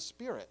born of the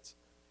Spirit.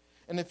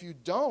 And if you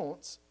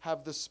don't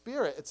have the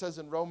Spirit, it says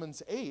in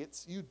Romans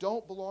 8, you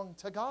don't belong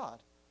to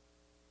God.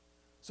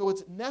 So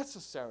it's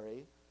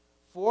necessary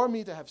for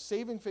me to have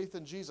saving faith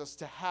in Jesus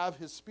to have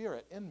his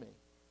Spirit in me.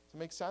 Does that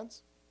make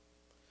sense?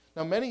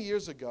 Now, many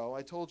years ago,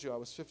 I told you I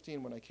was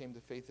 15 when I came to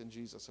faith in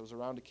Jesus. I was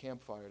around a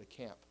campfire at a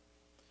camp.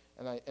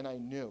 And I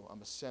knew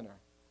I'm a sinner.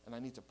 And I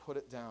need to put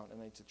it down.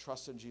 And I need to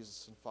trust in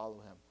Jesus and follow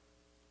him.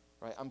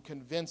 Right? I'm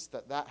convinced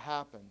that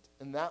happened.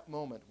 In that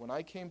moment, when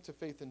I came to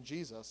faith in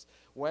Jesus,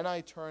 when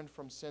I turned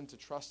from sin to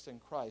trust in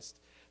Christ,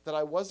 that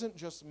I wasn't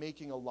just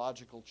making a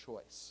logical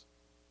choice.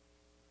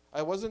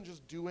 I wasn't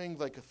just doing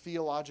like a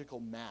theological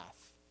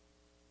math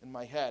in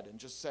my head and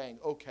just saying,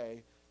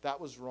 okay, that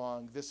was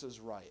wrong, this is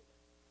right.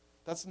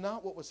 That's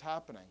not what was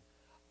happening.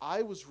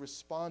 I was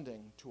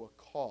responding to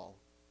a call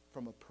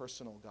from a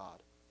personal God.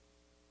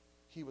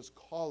 He was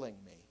calling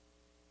me.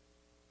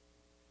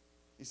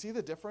 You see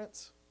the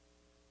difference?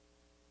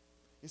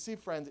 You see,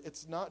 friend,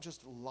 it's not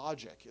just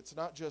logic. It's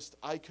not just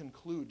I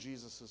conclude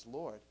Jesus is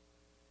Lord.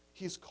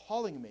 He's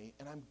calling me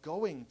and I'm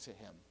going to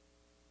him.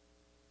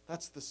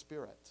 That's the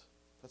Spirit.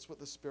 That's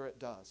what the Spirit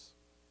does.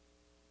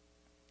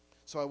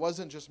 So I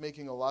wasn't just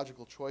making a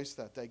logical choice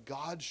that day.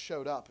 God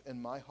showed up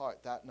in my heart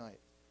that night.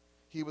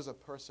 He was a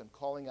person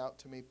calling out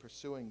to me,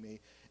 pursuing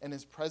me, and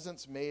his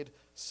presence made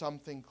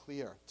something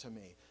clear to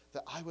me,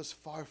 that I was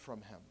far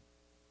from him,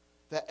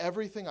 that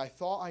everything I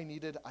thought I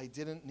needed, I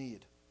didn't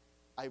need.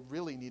 I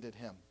really needed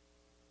him.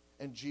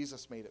 And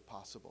Jesus made it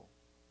possible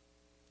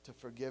to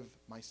forgive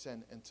my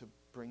sin and to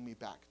bring me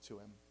back to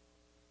him.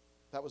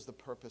 That was the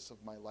purpose of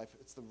my life.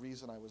 It's the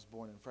reason I was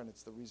born. And friend,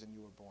 it's the reason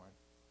you were born.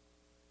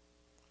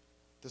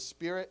 The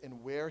Spirit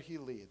and where he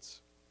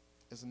leads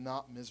is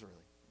not misery.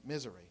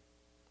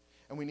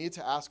 And we need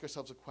to ask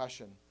ourselves a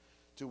question.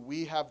 Do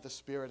we have the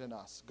Spirit in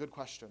us? Good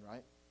question,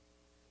 right?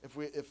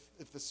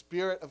 If the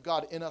Spirit of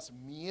God in us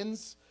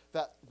means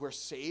that we're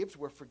saved,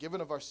 we're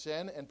forgiven of our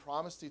sin, and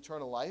promised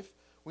eternal life,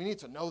 we need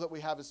to know that we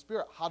have His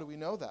Spirit. How do we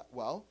know that?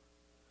 Well,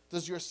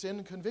 does your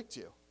sin convict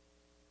you?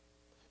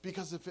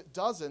 Because if it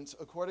doesn't,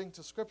 according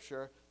to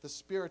Scripture, the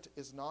Spirit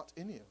is not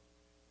in you.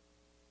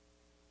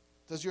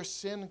 Does your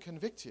sin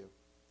convict you?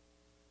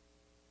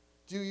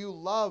 Do you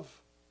love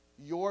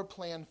your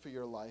plan for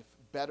your life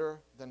better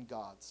than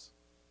God's?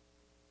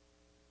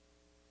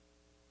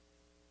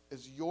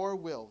 Is your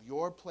will,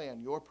 your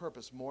plan, your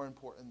purpose more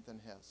important than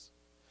His?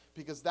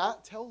 Because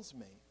that tells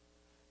me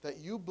that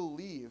you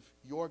believe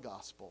your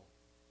gospel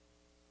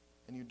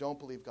and you don't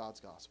believe God's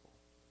gospel.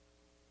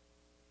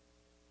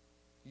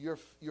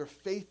 You're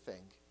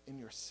faithing in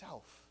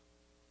yourself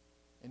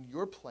and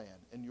your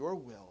plan and your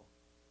will.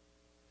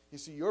 You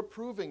see, you're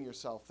proving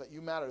yourself that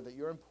you matter, that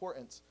you're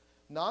important,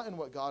 not in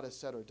what God has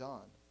said or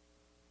done,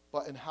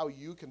 but in how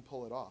you can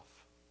pull it off.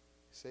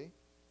 See?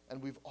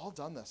 And we've all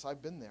done this.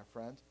 I've been there,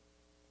 friend.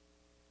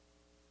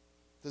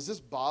 Does this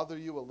bother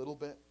you a little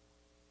bit?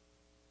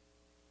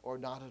 Or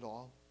not at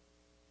all?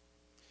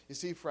 You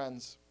see,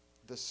 friends,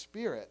 the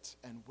Spirit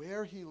and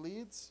where He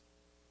leads,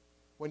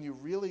 when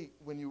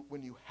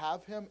you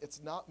have Him,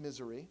 it's not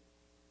misery.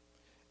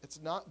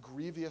 It's not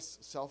grievous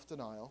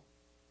self-denial.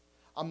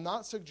 I'm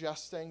not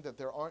suggesting that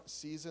there aren't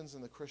seasons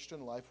in the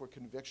Christian life where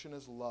conviction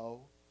is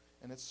low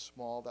and it's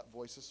small, that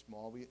voice is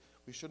small.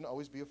 We shouldn't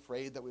always be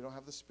afraid that we don't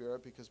have the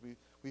Spirit because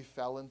we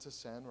fell into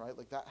sin, right?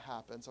 Like that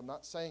happens. I'm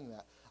not saying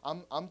that.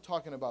 I'm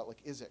talking about, like,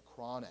 is it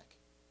chronic?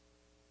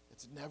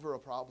 It's never a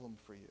problem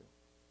for you.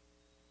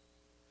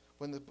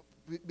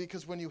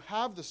 Because when you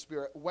have the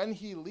Spirit, when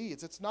He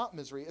leads, it's not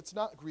misery, it's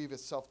not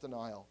grievous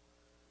self-denial.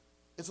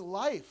 It's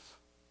life.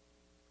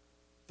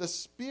 The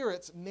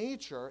Spirit's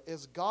nature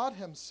is God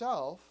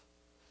Himself.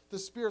 The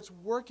Spirit's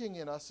working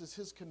in us is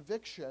His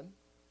conviction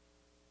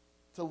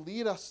to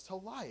lead us to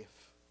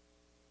life.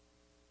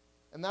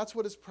 And that's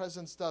what His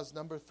presence does.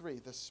 Number 3,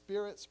 the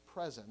Spirit's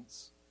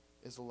presence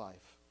is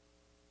life.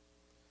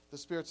 The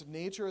Spirit's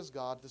nature is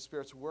God, the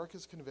Spirit's work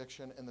is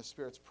conviction, and the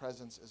Spirit's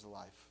presence is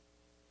life.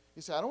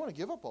 You say, I don't want to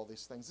give up all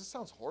these things. This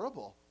sounds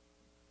horrible.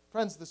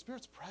 Friends, the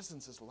Spirit's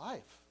presence is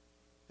life.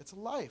 It's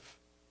life.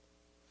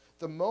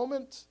 The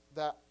moment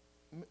that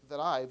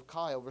I,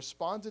 Kyle,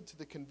 responded to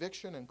the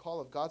conviction and call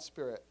of God's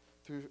Spirit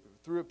through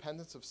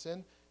repentance of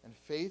sin and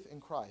faith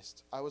in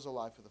Christ, I was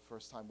alive for the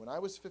first time. When I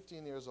was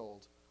 15 years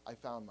old, I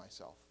found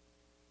myself.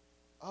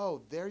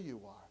 Oh, there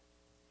you are.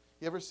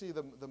 You ever see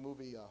the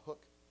movie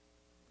Hook?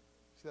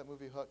 See that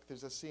movie Hook?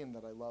 There's a scene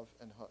that I love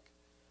in Hook.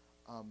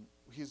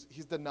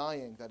 He's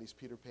denying that he's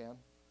Peter Pan.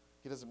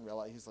 He doesn't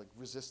realize, he's like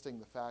resisting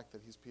the fact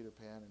that he's Peter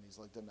Pan, and he's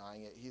like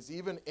denying it. He's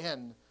even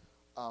in,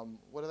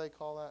 what do they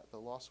call that? The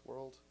Lost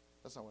World?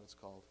 That's not what it's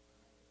called.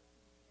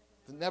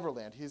 The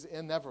Neverland. He's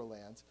in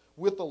Neverland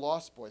with the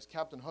Lost Boys,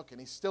 Captain Hook, and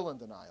he's still in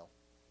denial.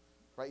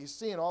 Right? He's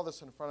seeing all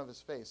this in front of his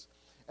face.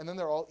 And then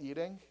they're all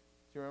eating.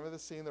 Do you remember the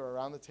scene? They're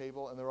around the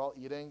table, and they're all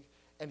eating,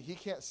 and he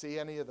can't see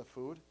any of the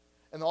food.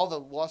 And all the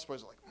Lost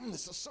Boys are like,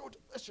 this is so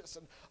delicious.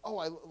 And,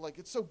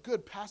 it's so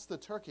good, pass the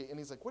turkey. And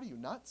he's like, what are you,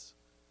 nuts?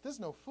 There's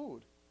no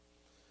food.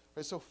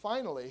 Right, so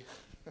finally,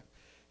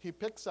 he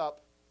picks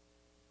up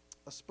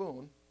a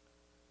spoon.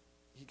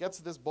 He gets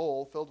this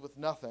bowl filled with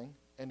nothing.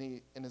 And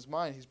in his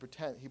mind,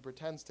 he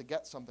pretends to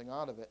get something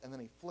out of it. And then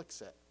he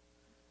flicks it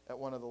at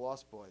one of the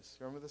Lost Boys.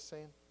 You remember this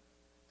scene?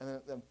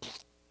 And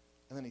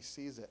then he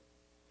sees it.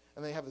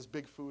 And they have this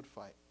big food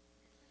fight.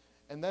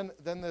 And then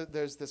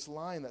there's this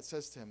line that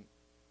says to him,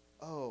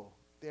 oh,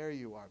 there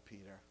you are,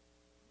 Peter.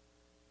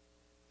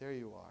 There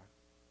you are.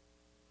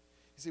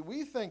 You see,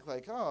 we think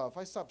like, oh, if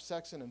I stop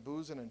sexing and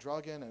boozing and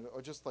drugging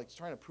or just like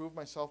trying to prove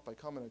myself by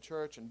coming to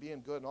church and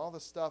being good and all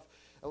this stuff,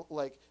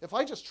 like if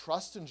I just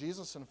trust in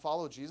Jesus and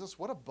follow Jesus,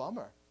 what a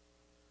bummer.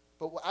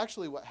 But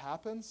actually what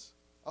happens,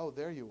 oh,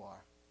 there you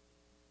are.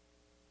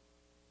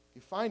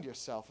 You find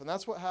yourself. And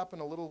that's what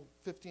happened to little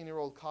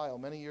 15-year-old Kyle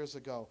many years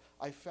ago.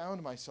 I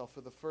found myself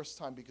for the first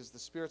time because the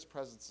Spirit's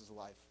presence is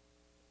life.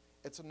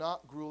 It's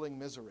not grueling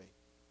misery.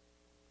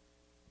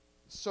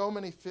 So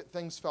many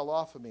things fell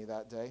off of me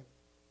that day.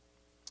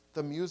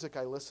 The music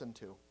I listened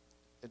to,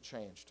 it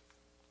changed,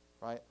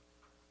 right?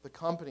 The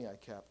company I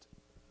kept,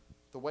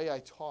 the way I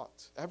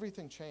talked,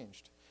 everything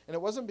changed. And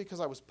it wasn't because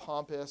I was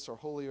pompous or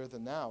holier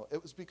than thou. It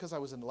was because I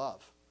was in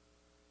love,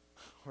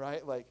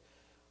 right?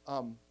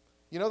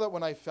 You know that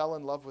when I fell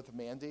in love with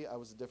Mandy, I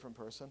was a different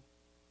person?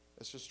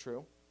 It's just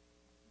true.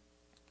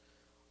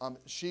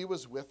 She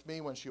was with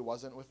me when she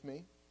wasn't with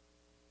me.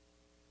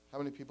 How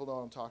many people know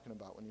what I'm talking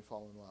about when you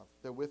fall in love?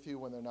 They're with you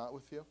when they're not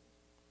with you.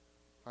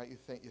 Right? You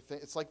think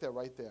it's like they're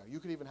right there. You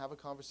could even have a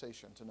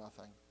conversation to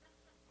nothing,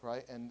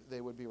 right? And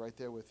they would be right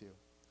there with you.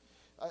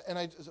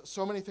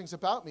 So many things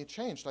about me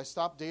changed. I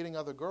stopped dating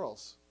other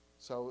girls.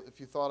 So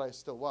if you thought I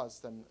still was,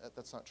 then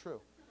that's not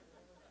true.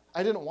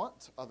 I didn't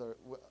want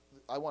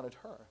I wanted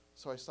her.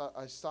 So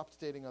I stopped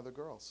dating other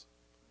girls.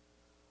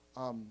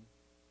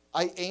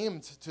 I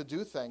aimed to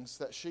do things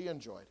that she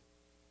enjoyed.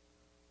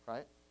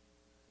 right?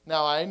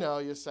 Now, I know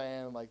you're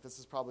saying, like, this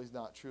is probably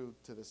not true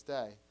to this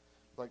day.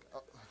 Like,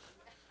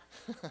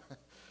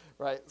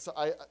 right? So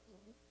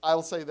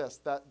I'll say this,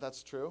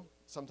 that's true.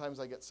 Sometimes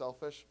I get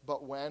selfish,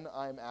 but when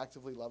I'm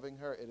actively loving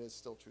her, it is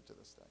still true to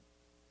this day.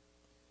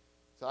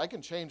 So I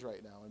can change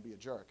right now and be a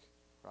jerk,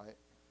 right?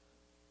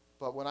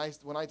 But when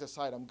I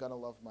decide I'm going to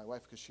love my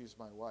wife because she's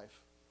my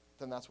wife,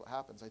 then that's what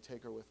happens. I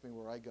take her with me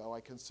where I go.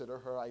 I consider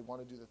her. I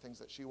want to do the things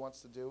that she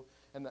wants to do,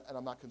 and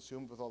I'm not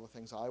consumed with all the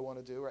things I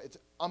want to do. Right?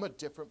 I'm a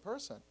different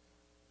person.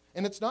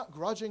 And it's not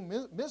grudging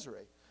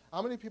misery.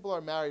 How many people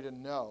are married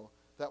and know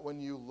that when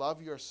you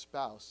love your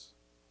spouse,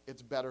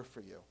 it's better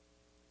for you?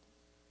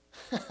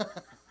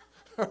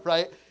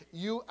 Right?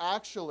 You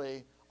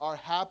actually are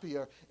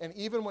happier. And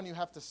even when you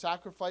have to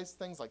sacrifice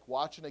things like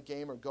watching a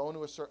game or going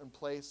to a certain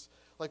place,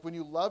 like when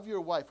you love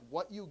your wife,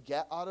 what you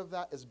get out of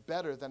that is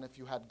better than if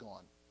you had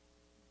gone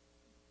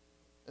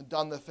and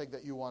done the thing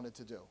that you wanted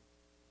to do.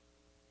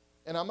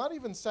 And I'm not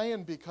even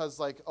saying because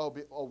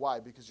why?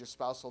 Because your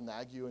spouse will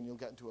nag you and you'll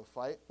get into a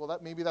fight. Well,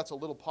 maybe that's a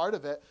little part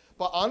of it.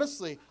 But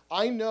honestly,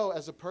 I know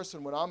as a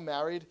person when I'm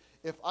married,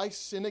 if I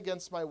sin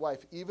against my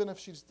wife, even if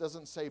she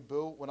doesn't say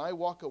boo, when I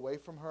walk away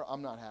from her,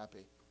 I'm not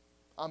happy.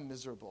 I'm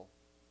miserable.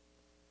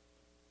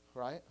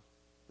 Right?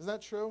 Isn't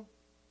that true?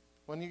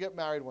 When you get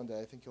married one day,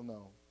 I think you'll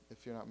know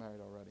if you're not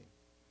married already.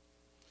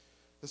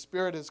 The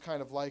Spirit is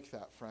kind of like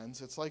that,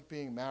 friends. It's like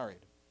being married.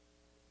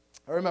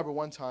 I remember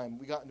one time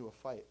we got into a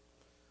fight.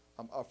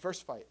 Our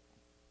first fight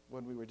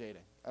when we were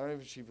dating. I don't know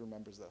if she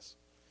remembers this.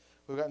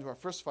 We got into our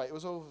first fight. It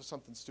was over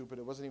something stupid.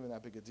 It wasn't even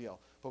that big a deal.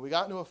 But we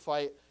got into a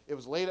fight. It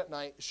was late at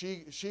night.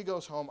 She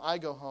goes home. I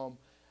go home.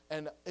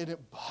 And it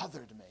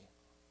bothered me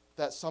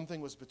that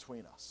something was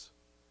between us.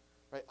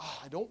 Right? Oh,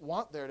 I don't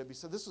want there to be.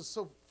 So this is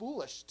so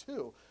foolish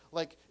too.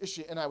 Like, is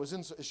she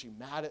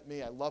mad at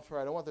me? I love her.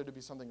 I don't want there to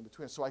be something in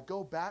between us. So I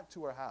go back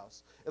to her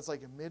house. It's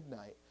like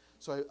midnight.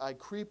 So I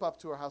creep up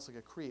to her house like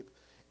a creep.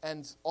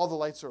 And all the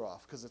lights are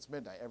off because it's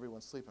midnight.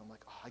 Everyone's sleeping. I'm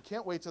like, I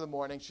can't wait till the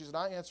morning. She's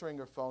not answering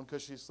her phone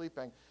because she's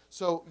sleeping.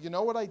 So you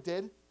know what I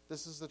did?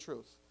 This is the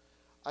truth.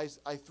 I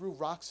threw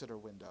rocks at her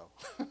window.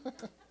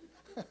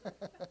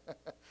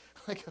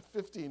 Like a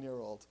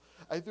 15-year-old.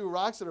 I threw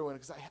rocks at her window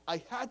because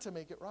I had to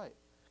make it right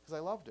because I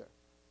loved her.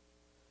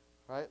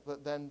 Right?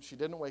 But then she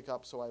didn't wake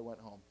up, so I went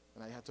home.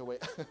 And I had to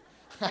wait.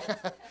 I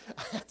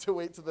had to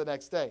wait till the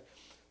next day.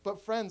 But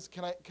friends,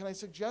 can I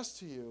suggest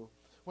to you,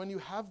 when you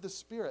have the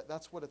Spirit,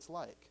 that's what it's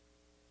like.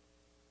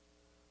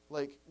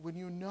 Like, when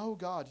you know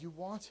God, you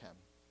want Him.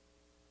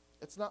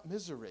 It's not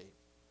misery.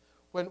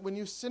 When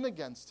you sin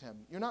against Him,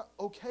 you're not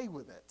okay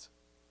with it.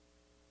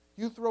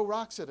 You throw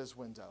rocks at His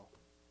window.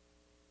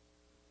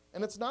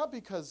 And it's not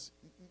because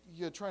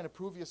you're trying to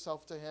prove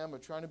yourself to Him or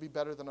trying to be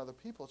better than other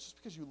people. It's just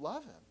because you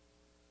love Him.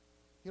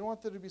 You don't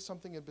want there to be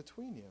something in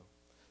between you.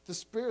 The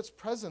Spirit's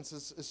presence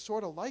is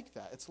sort of like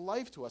that. It's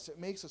life to us. It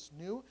makes us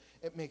new.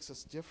 It makes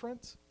us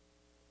different.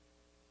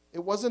 It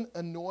wasn't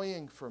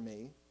annoying for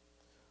me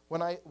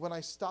when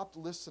I stopped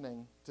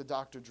listening to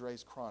Dr.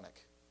 Dre's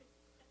Chronic,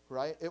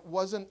 right? It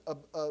wasn't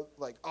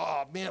like,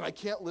 oh man, I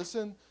can't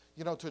listen,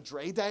 to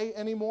Dre Day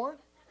anymore,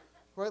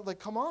 right? Like,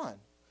 come on.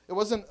 It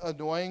wasn't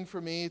annoying for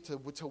me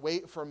to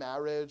wait for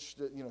marriage,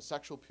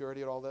 sexual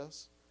purity and all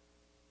this.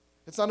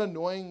 It's not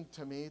annoying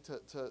to me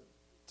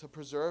to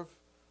preserve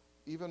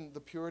even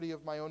the purity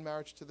of my own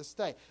marriage to this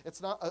day.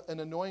 It's not an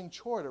annoying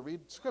chore to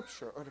read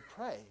Scripture or to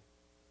pray.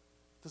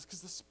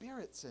 Because the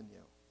Spirit's in you.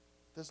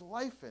 There's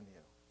life in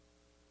you.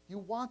 You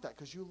want that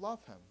because you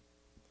love Him.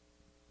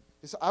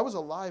 I was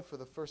alive for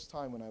the first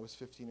time when I was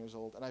 15 years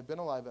old, and I've been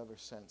alive ever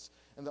since.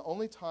 And the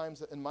only times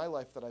that in my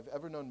life that I've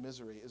ever known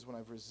misery is when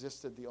I've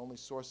resisted the only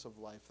source of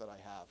life that I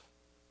have,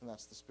 and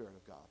that's the Spirit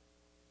of God.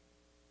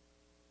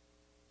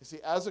 You see,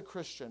 as a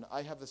Christian,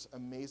 I have this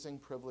amazing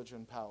privilege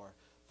and power.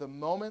 The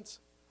moment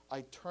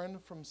I turn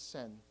from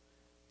sin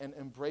and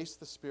embrace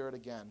the Spirit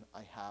again,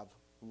 I have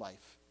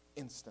life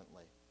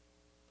instantly.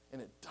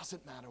 And it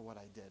doesn't matter what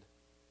I did.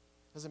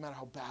 It doesn't matter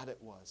how bad it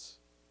was.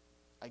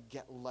 I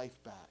get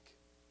life back.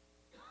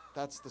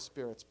 That's the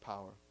Spirit's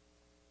power.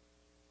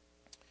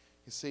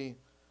 You see,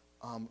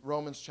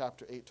 Romans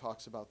chapter 8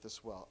 talks about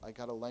this well. I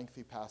got a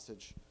lengthy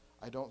passage.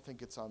 I don't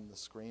think it's on the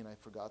screen. I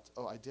forgot.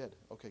 I did.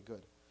 Okay,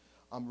 good.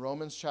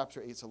 Romans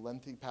chapter 8 is a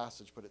lengthy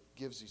passage, but it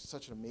gives you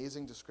such an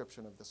amazing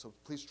description of this. So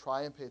please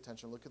try and pay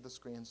attention. Look at the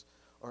screens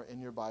or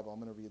in your Bible. I'm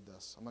going to read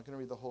this. I'm not going to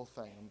read the whole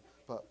thing,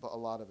 but a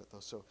lot of it, though.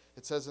 So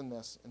it says in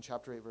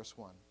chapter 8, verse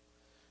 1,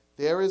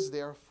 there is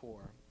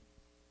therefore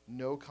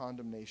no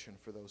condemnation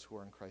for those who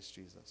are in Christ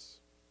Jesus.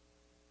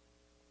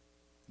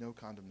 No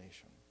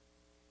condemnation.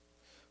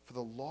 For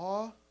the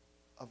law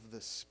of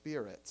the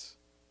Spirit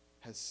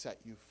has set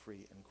you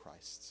free in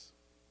Christ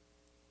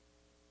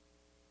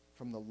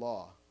from the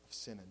law of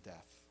sin and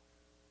death.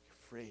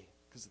 You're free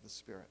because of the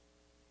Spirit.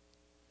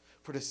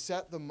 For to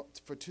set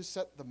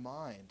the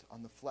mind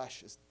on the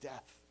flesh is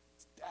death.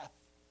 It's death.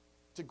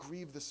 To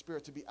grieve the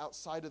Spirit, to be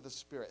outside of the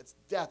Spirit. It's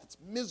death. It's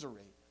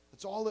misery.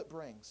 That's all it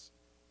brings.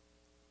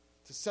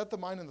 To set the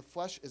mind in the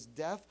flesh is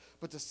death,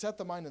 but to set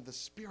the mind in the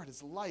Spirit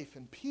is life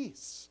and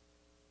peace.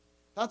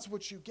 That's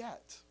what you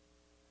get.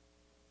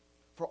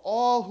 For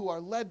all who are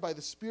led by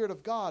the Spirit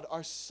of God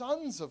are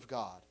sons of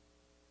God.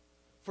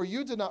 For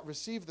you did not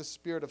receive the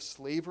spirit of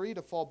slavery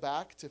to fall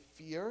back to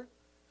fear,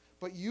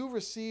 but you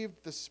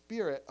received the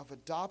Spirit of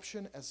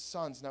adoption as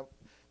sons. Now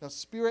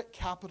Spirit,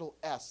 capital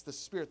S, the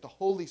Spirit, the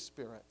Holy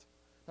Spirit.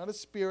 Not a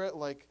spirit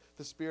like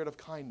the spirit of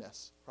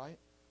kindness, right?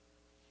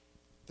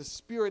 The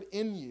Spirit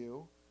in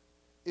you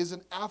is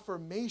an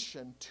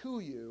affirmation to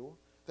you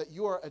that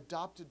you are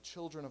adopted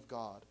children of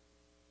God,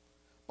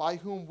 by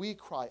whom we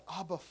cry,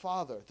 Abba,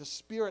 Father. The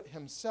Spirit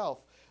himself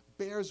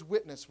bears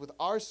witness with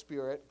our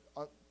spirit,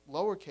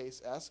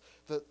 lowercase s.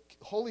 The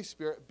Holy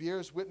Spirit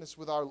bears witness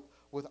with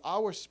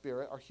our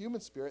spirit, our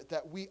human spirit,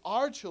 that we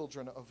are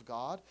children of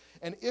God,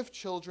 and if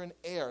children,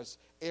 heirs,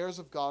 heirs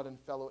of God and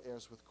fellow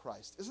heirs with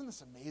Christ. Isn't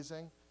this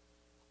amazing?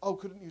 Oh,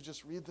 couldn't you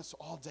just read this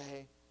all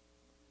day?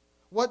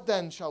 What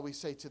then shall we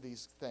say to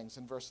these things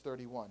in verse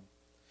 31?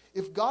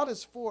 If God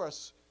is for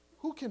us,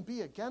 who can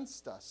be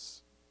against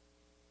us?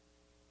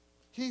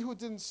 He who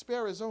didn't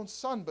spare his own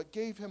son, but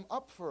gave him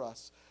up for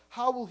us,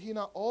 how will he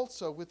not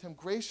also with him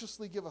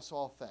graciously give us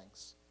all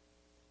things?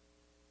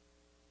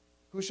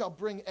 Who shall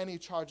bring any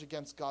charge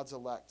against God's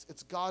elect?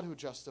 It's God who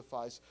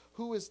justifies.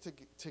 Who is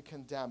to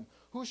condemn?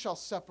 Who shall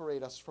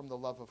separate us from the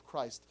love of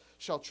Christ?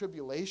 Shall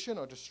tribulation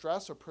or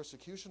distress or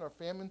persecution or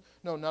famine?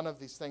 No, none of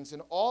these things.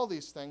 In all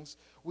these things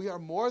we are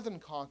more than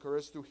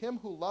conquerors through him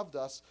who loved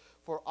us.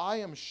 For I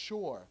am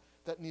sure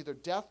that neither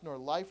death, nor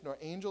life, nor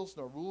angels,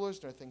 nor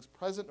rulers, nor things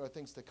present, nor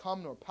things to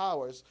come, nor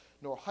powers,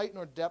 nor height,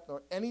 nor depth,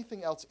 nor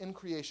anything else in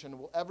creation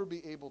will ever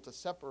be able to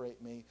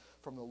separate me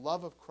from the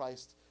love of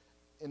Christ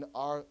in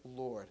our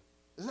Lord.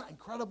 Isn't that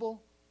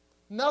incredible?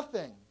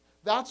 Nothing.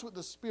 That's what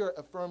the Spirit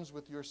affirms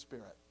with your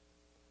spirit.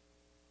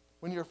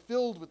 When you're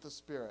filled with the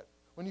Spirit,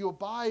 when you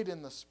abide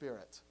in the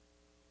Spirit,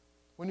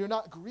 when you're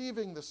not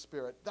grieving the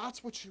Spirit,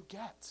 that's what you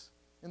get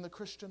in the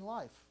Christian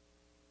life.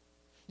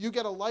 You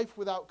get a life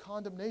without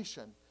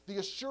condemnation, the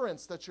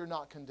assurance that you're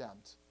not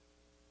condemned,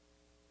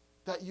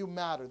 that you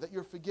matter, that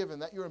you're forgiven,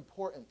 that you're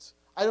important.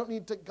 I don't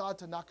need God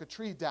to knock a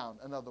tree down,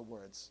 in other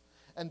words.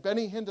 And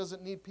Benny Hinn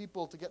doesn't need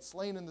people to get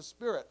slain in the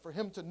Spirit for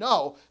him to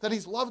know that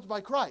he's loved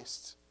by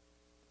Christ.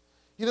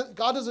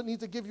 God doesn't need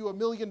to give you $1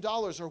 million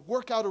or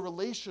work out a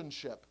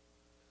relationship.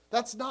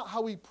 That's not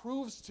how he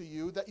proves to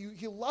you that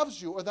he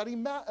loves you or that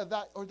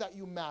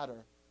you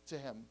matter to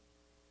him.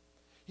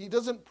 He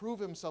doesn't prove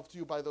himself to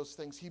you by those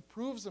things. He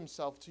proves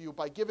himself to you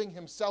by giving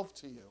himself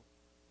to you.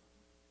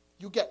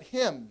 You get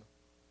him.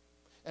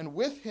 And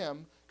with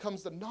him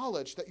comes the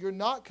knowledge that you're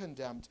not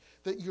condemned,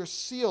 that you're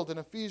sealed in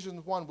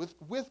Ephesians 1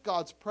 with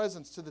God's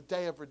presence to the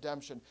day of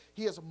redemption.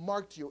 He has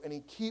marked you and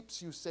he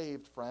keeps you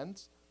saved,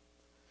 friends.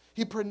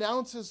 He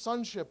pronounces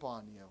sonship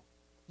on you.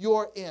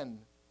 You're in.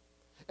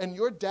 And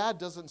your dad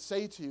doesn't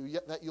say to you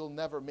yet that you'll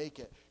never make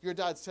it. Your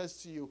dad says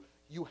to you,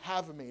 you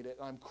have made it.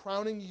 And I'm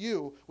crowning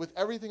you with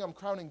everything I'm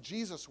crowning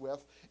Jesus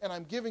with, and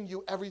I'm giving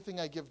you everything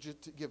I give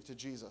to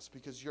Jesus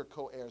because you're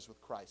co-heirs with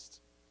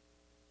Christ.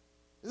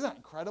 Isn't that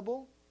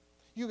incredible?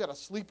 You got to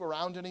sleep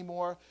around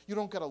anymore. You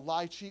don't got to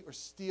lie, cheat, or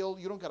steal.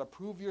 You don't got to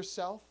prove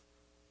yourself.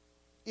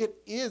 It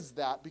is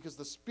that because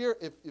the Spirit,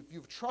 if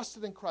you've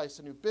trusted in Christ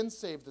and you've been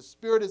saved, the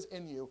Spirit is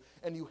in you,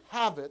 and you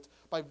have it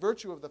by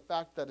virtue of the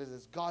fact that it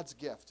is God's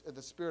gift, and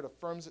the Spirit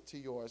affirms it to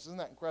yours. Isn't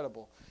that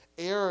incredible?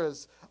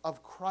 Heirs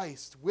of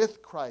Christ,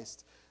 with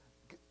Christ.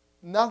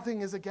 Nothing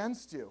is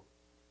against you.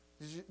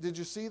 Did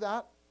you see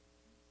that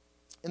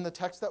in the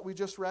text that we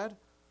just read?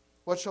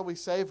 What shall we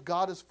say? If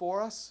God is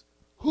for us,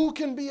 who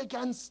can be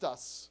against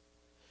us?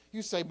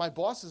 You say, my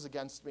boss is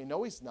against me.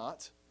 No, he's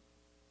not.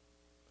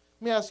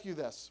 Let me ask you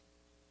this.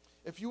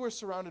 If you were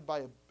surrounded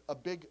by a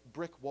big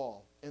brick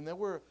wall and there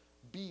were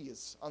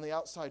bees on the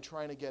outside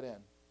trying to get in,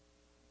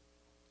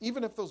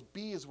 even if those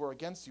bees were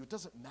against you, it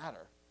doesn't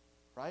matter,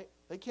 right?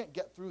 They can't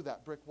get through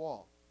that brick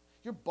wall.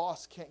 Your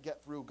boss can't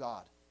get through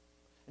God.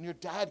 And your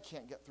dad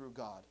can't get through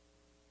God.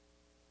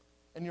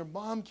 And your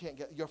mom can't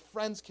get, your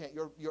friends can't,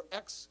 your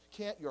ex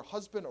can't, your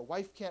husband or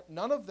wife can't.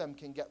 None of them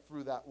can get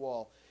through that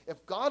wall.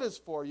 If God is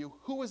for you,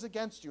 who is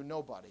against you?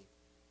 Nobody.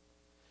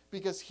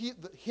 Because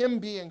him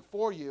being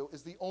for you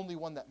is the only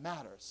one that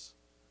matters.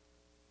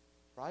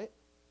 Right?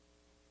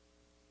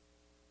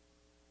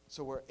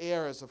 So we're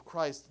heirs of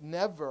Christ,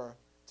 never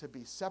to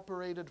be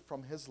separated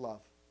from his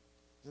love.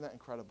 Isn't that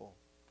incredible?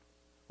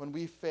 When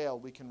we fail,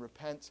 we can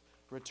repent,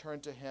 return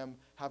to him,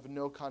 have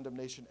no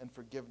condemnation and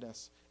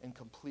forgiveness, and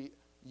complete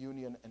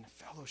union and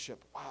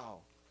fellowship. Wow.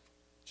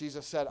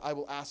 Jesus said, I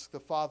will ask the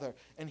Father,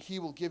 and he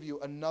will give you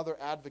another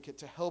advocate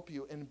to help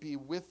you and be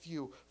with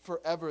you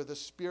forever, the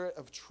Spirit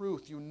of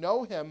truth. You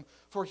know him,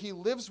 for he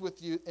lives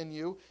with you in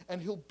you,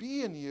 and he'll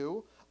be in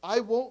you.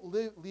 I won't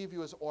leave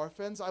you as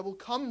orphans. I will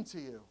come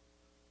to you.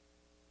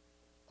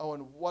 Oh,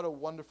 and what a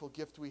wonderful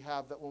gift we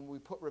have that when we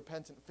put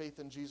repentant faith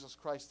in Jesus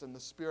Christ and the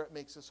Spirit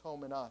makes his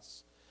home in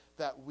us,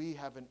 that we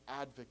have an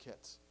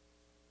advocate,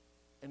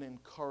 an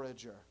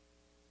encourager,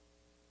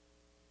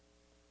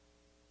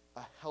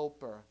 a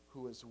helper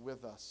who is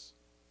with us,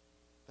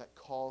 that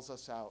calls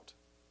us out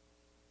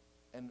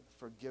and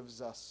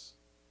forgives us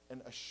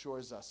and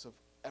assures us of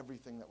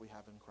everything that we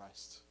have in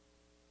Christ.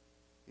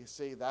 You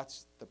see,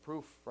 that's the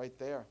proof right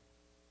there.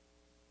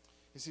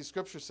 You see,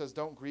 Scripture says,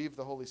 don't grieve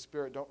the Holy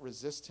Spirit, don't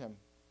resist him.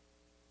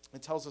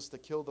 It tells us to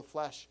kill the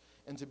flesh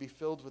and to be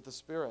filled with the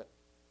Spirit.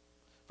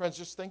 Friends,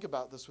 just think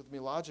about this with me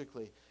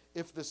logically.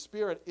 If the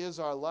Spirit is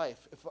our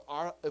life,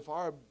 if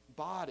our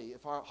body,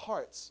 if our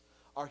hearts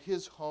are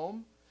his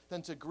home,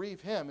 then to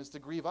grieve him is to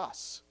grieve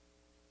us.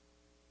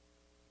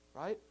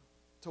 Right?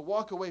 To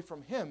walk away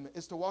from him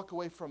is to walk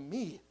away from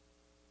me.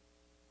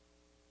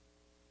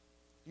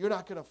 You're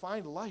not going to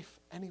find life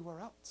anywhere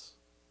else.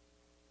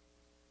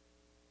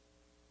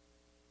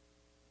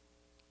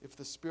 If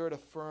the Spirit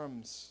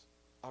affirms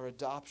our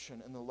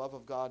adoption and the love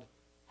of God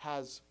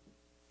has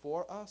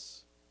for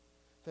us,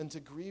 then to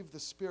grieve the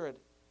Spirit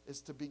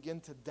is to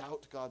begin to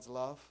doubt God's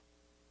love,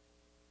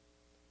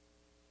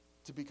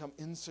 to become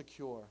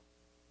insecure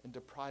and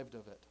deprived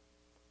of it.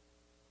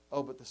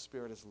 Oh, but the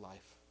Spirit is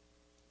life.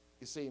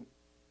 You see,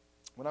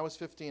 when I was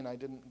 15, I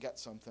didn't get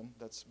something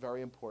that's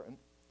very important.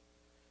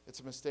 It's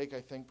a mistake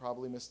I think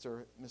probably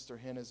Mr.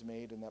 Hinn has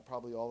made, and that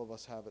probably all of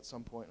us have at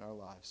some point in our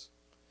lives.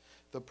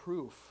 The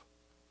proof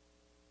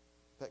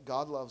that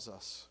God loves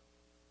us,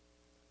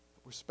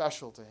 that we're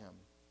special to him,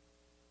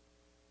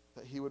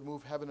 that he would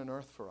move heaven and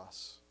earth for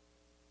us,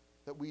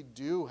 that we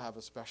do have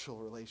a special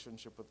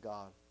relationship with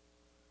God,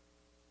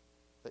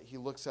 that he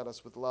looks at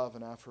us with love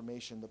and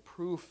affirmation. The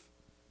proof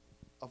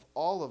of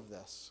all of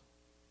this,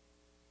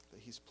 that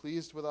he's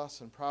pleased with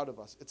us and proud of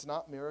us. It's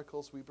not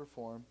miracles we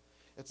perform.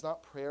 It's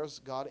not prayers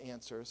God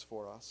answers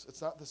for us.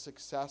 It's not the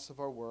success of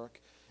our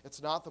work.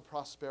 It's not the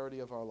prosperity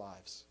of our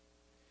lives.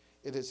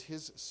 It is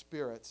his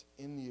Spirit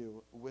in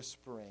you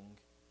whispering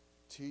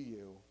to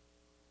you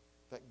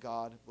that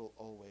God will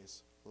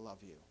always love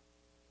you,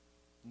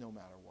 no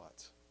matter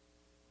what.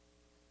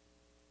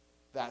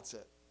 That's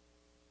it.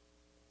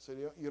 So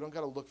you don't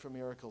got to look for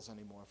miracles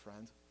anymore,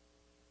 friend.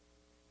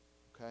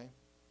 Okay?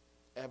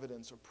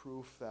 Evidence or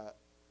proof that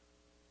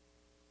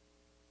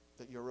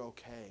you're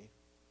okay.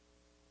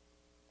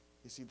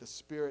 You see, the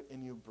Spirit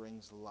in you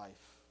brings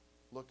life.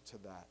 Look to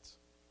that.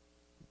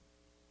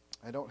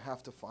 I don't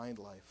have to find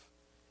life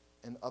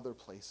in other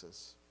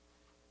places,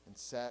 in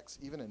sex,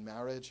 even in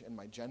marriage, in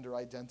my gender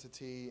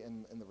identity,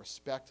 in the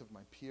respect of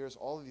my peers,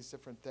 all of these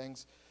different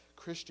things.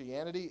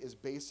 Christianity is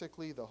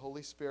basically the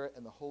Holy Spirit,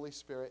 and the Holy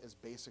Spirit is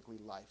basically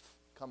life.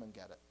 Come and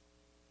get it.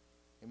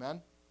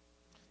 Amen?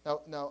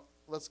 Now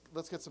let's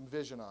get some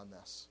vision on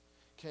this.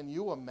 Can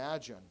you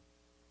imagine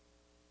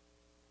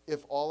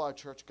if all our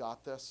church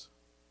got this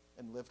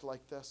and lived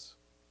like this?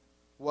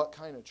 What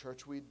kind of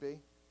church we'd be?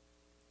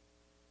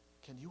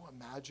 Can you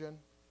imagine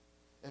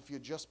if you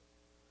just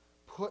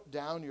put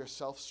down your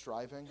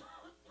self-striving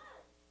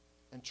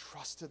and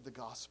trusted the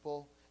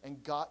gospel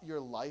and got your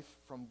life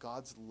from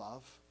God's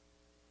love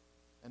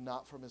and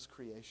not from his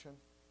creation?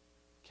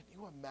 Can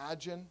you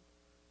imagine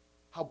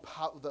how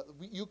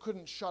you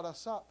couldn't shut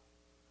us up?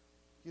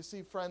 You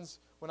see, friends,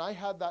 when I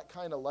had that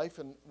kind of life,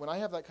 and when I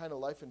have that kind of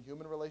life in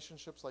human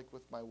relationships, like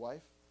with my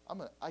wife,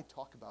 I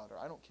talk about her.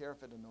 I don't care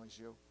if it annoys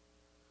you,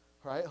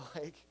 right?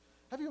 Like,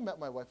 have you met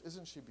my wife?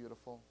 Isn't she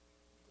beautiful?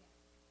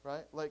 Yeah.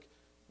 Right? Like,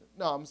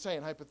 no, I'm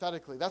saying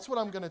hypothetically. That's what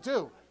I'm going to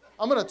do.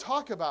 I'm going to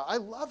talk about. I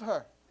love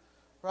her,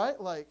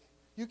 right? Like,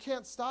 you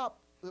can't stop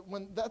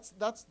when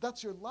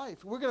that's your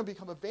life. We're going to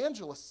become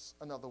evangelists,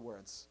 in other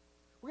words.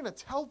 We're going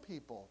to tell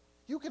people,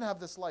 you can have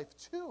this life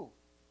too.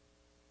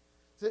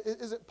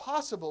 Is it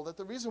possible that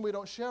the reason we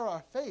don't share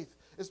our faith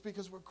is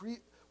because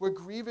we're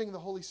grieving the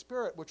Holy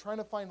Spirit? We're trying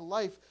to find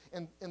life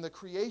in the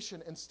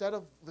creation instead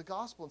of the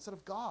gospel, instead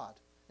of God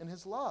and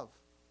his love.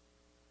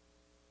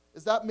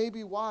 Is that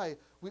maybe why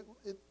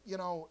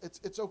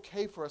it's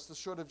okay for us to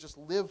sort of just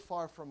live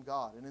far from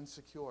God and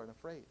insecure and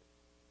afraid?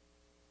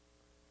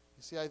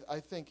 You see, I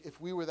think if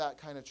we were that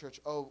kind of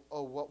church,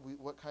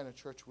 what kind of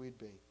church we'd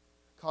be.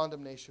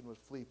 Condemnation would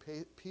flee,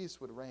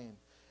 peace would reign,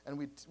 and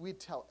we'd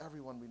tell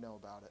everyone we know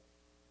about it.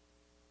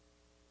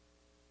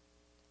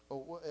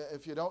 Oh,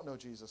 if you don't know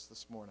Jesus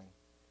this morning,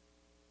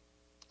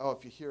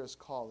 if you hear his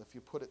call, if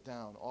you put it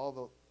down,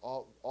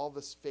 all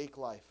this fake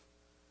life,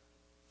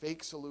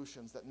 fake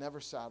solutions that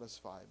never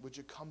satisfy, would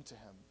you come to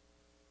him?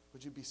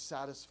 Would you be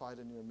satisfied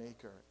in your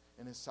Maker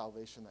and his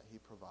salvation that he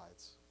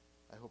provides?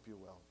 I hope you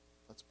will.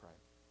 Let's pray.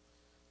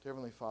 Dear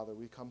Heavenly Father,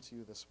 we come to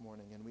you this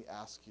morning and we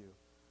ask you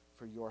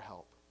for your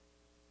help.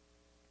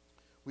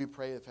 We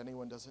pray if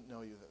anyone doesn't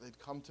know you, that they'd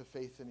come to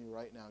faith in you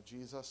right now.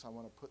 Jesus, I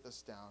want to put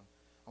this down.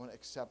 I want to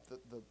accept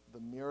the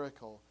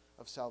miracle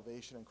of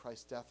salvation in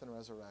Christ's death and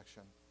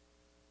resurrection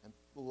and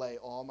lay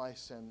all my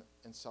sin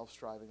and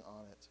self-striving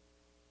on it.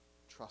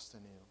 Trust in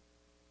you.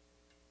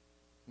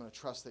 I'm going to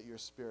trust that your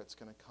Spirit's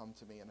going to come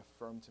to me and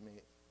affirm to me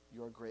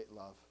your great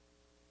love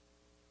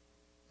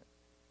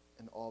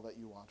and all that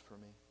you want for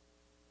me.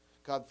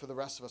 God, for the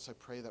rest of us, I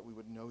pray that we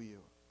would know you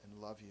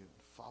and love you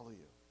and follow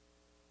you.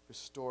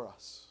 Restore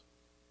us.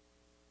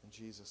 In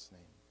Jesus'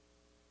 name.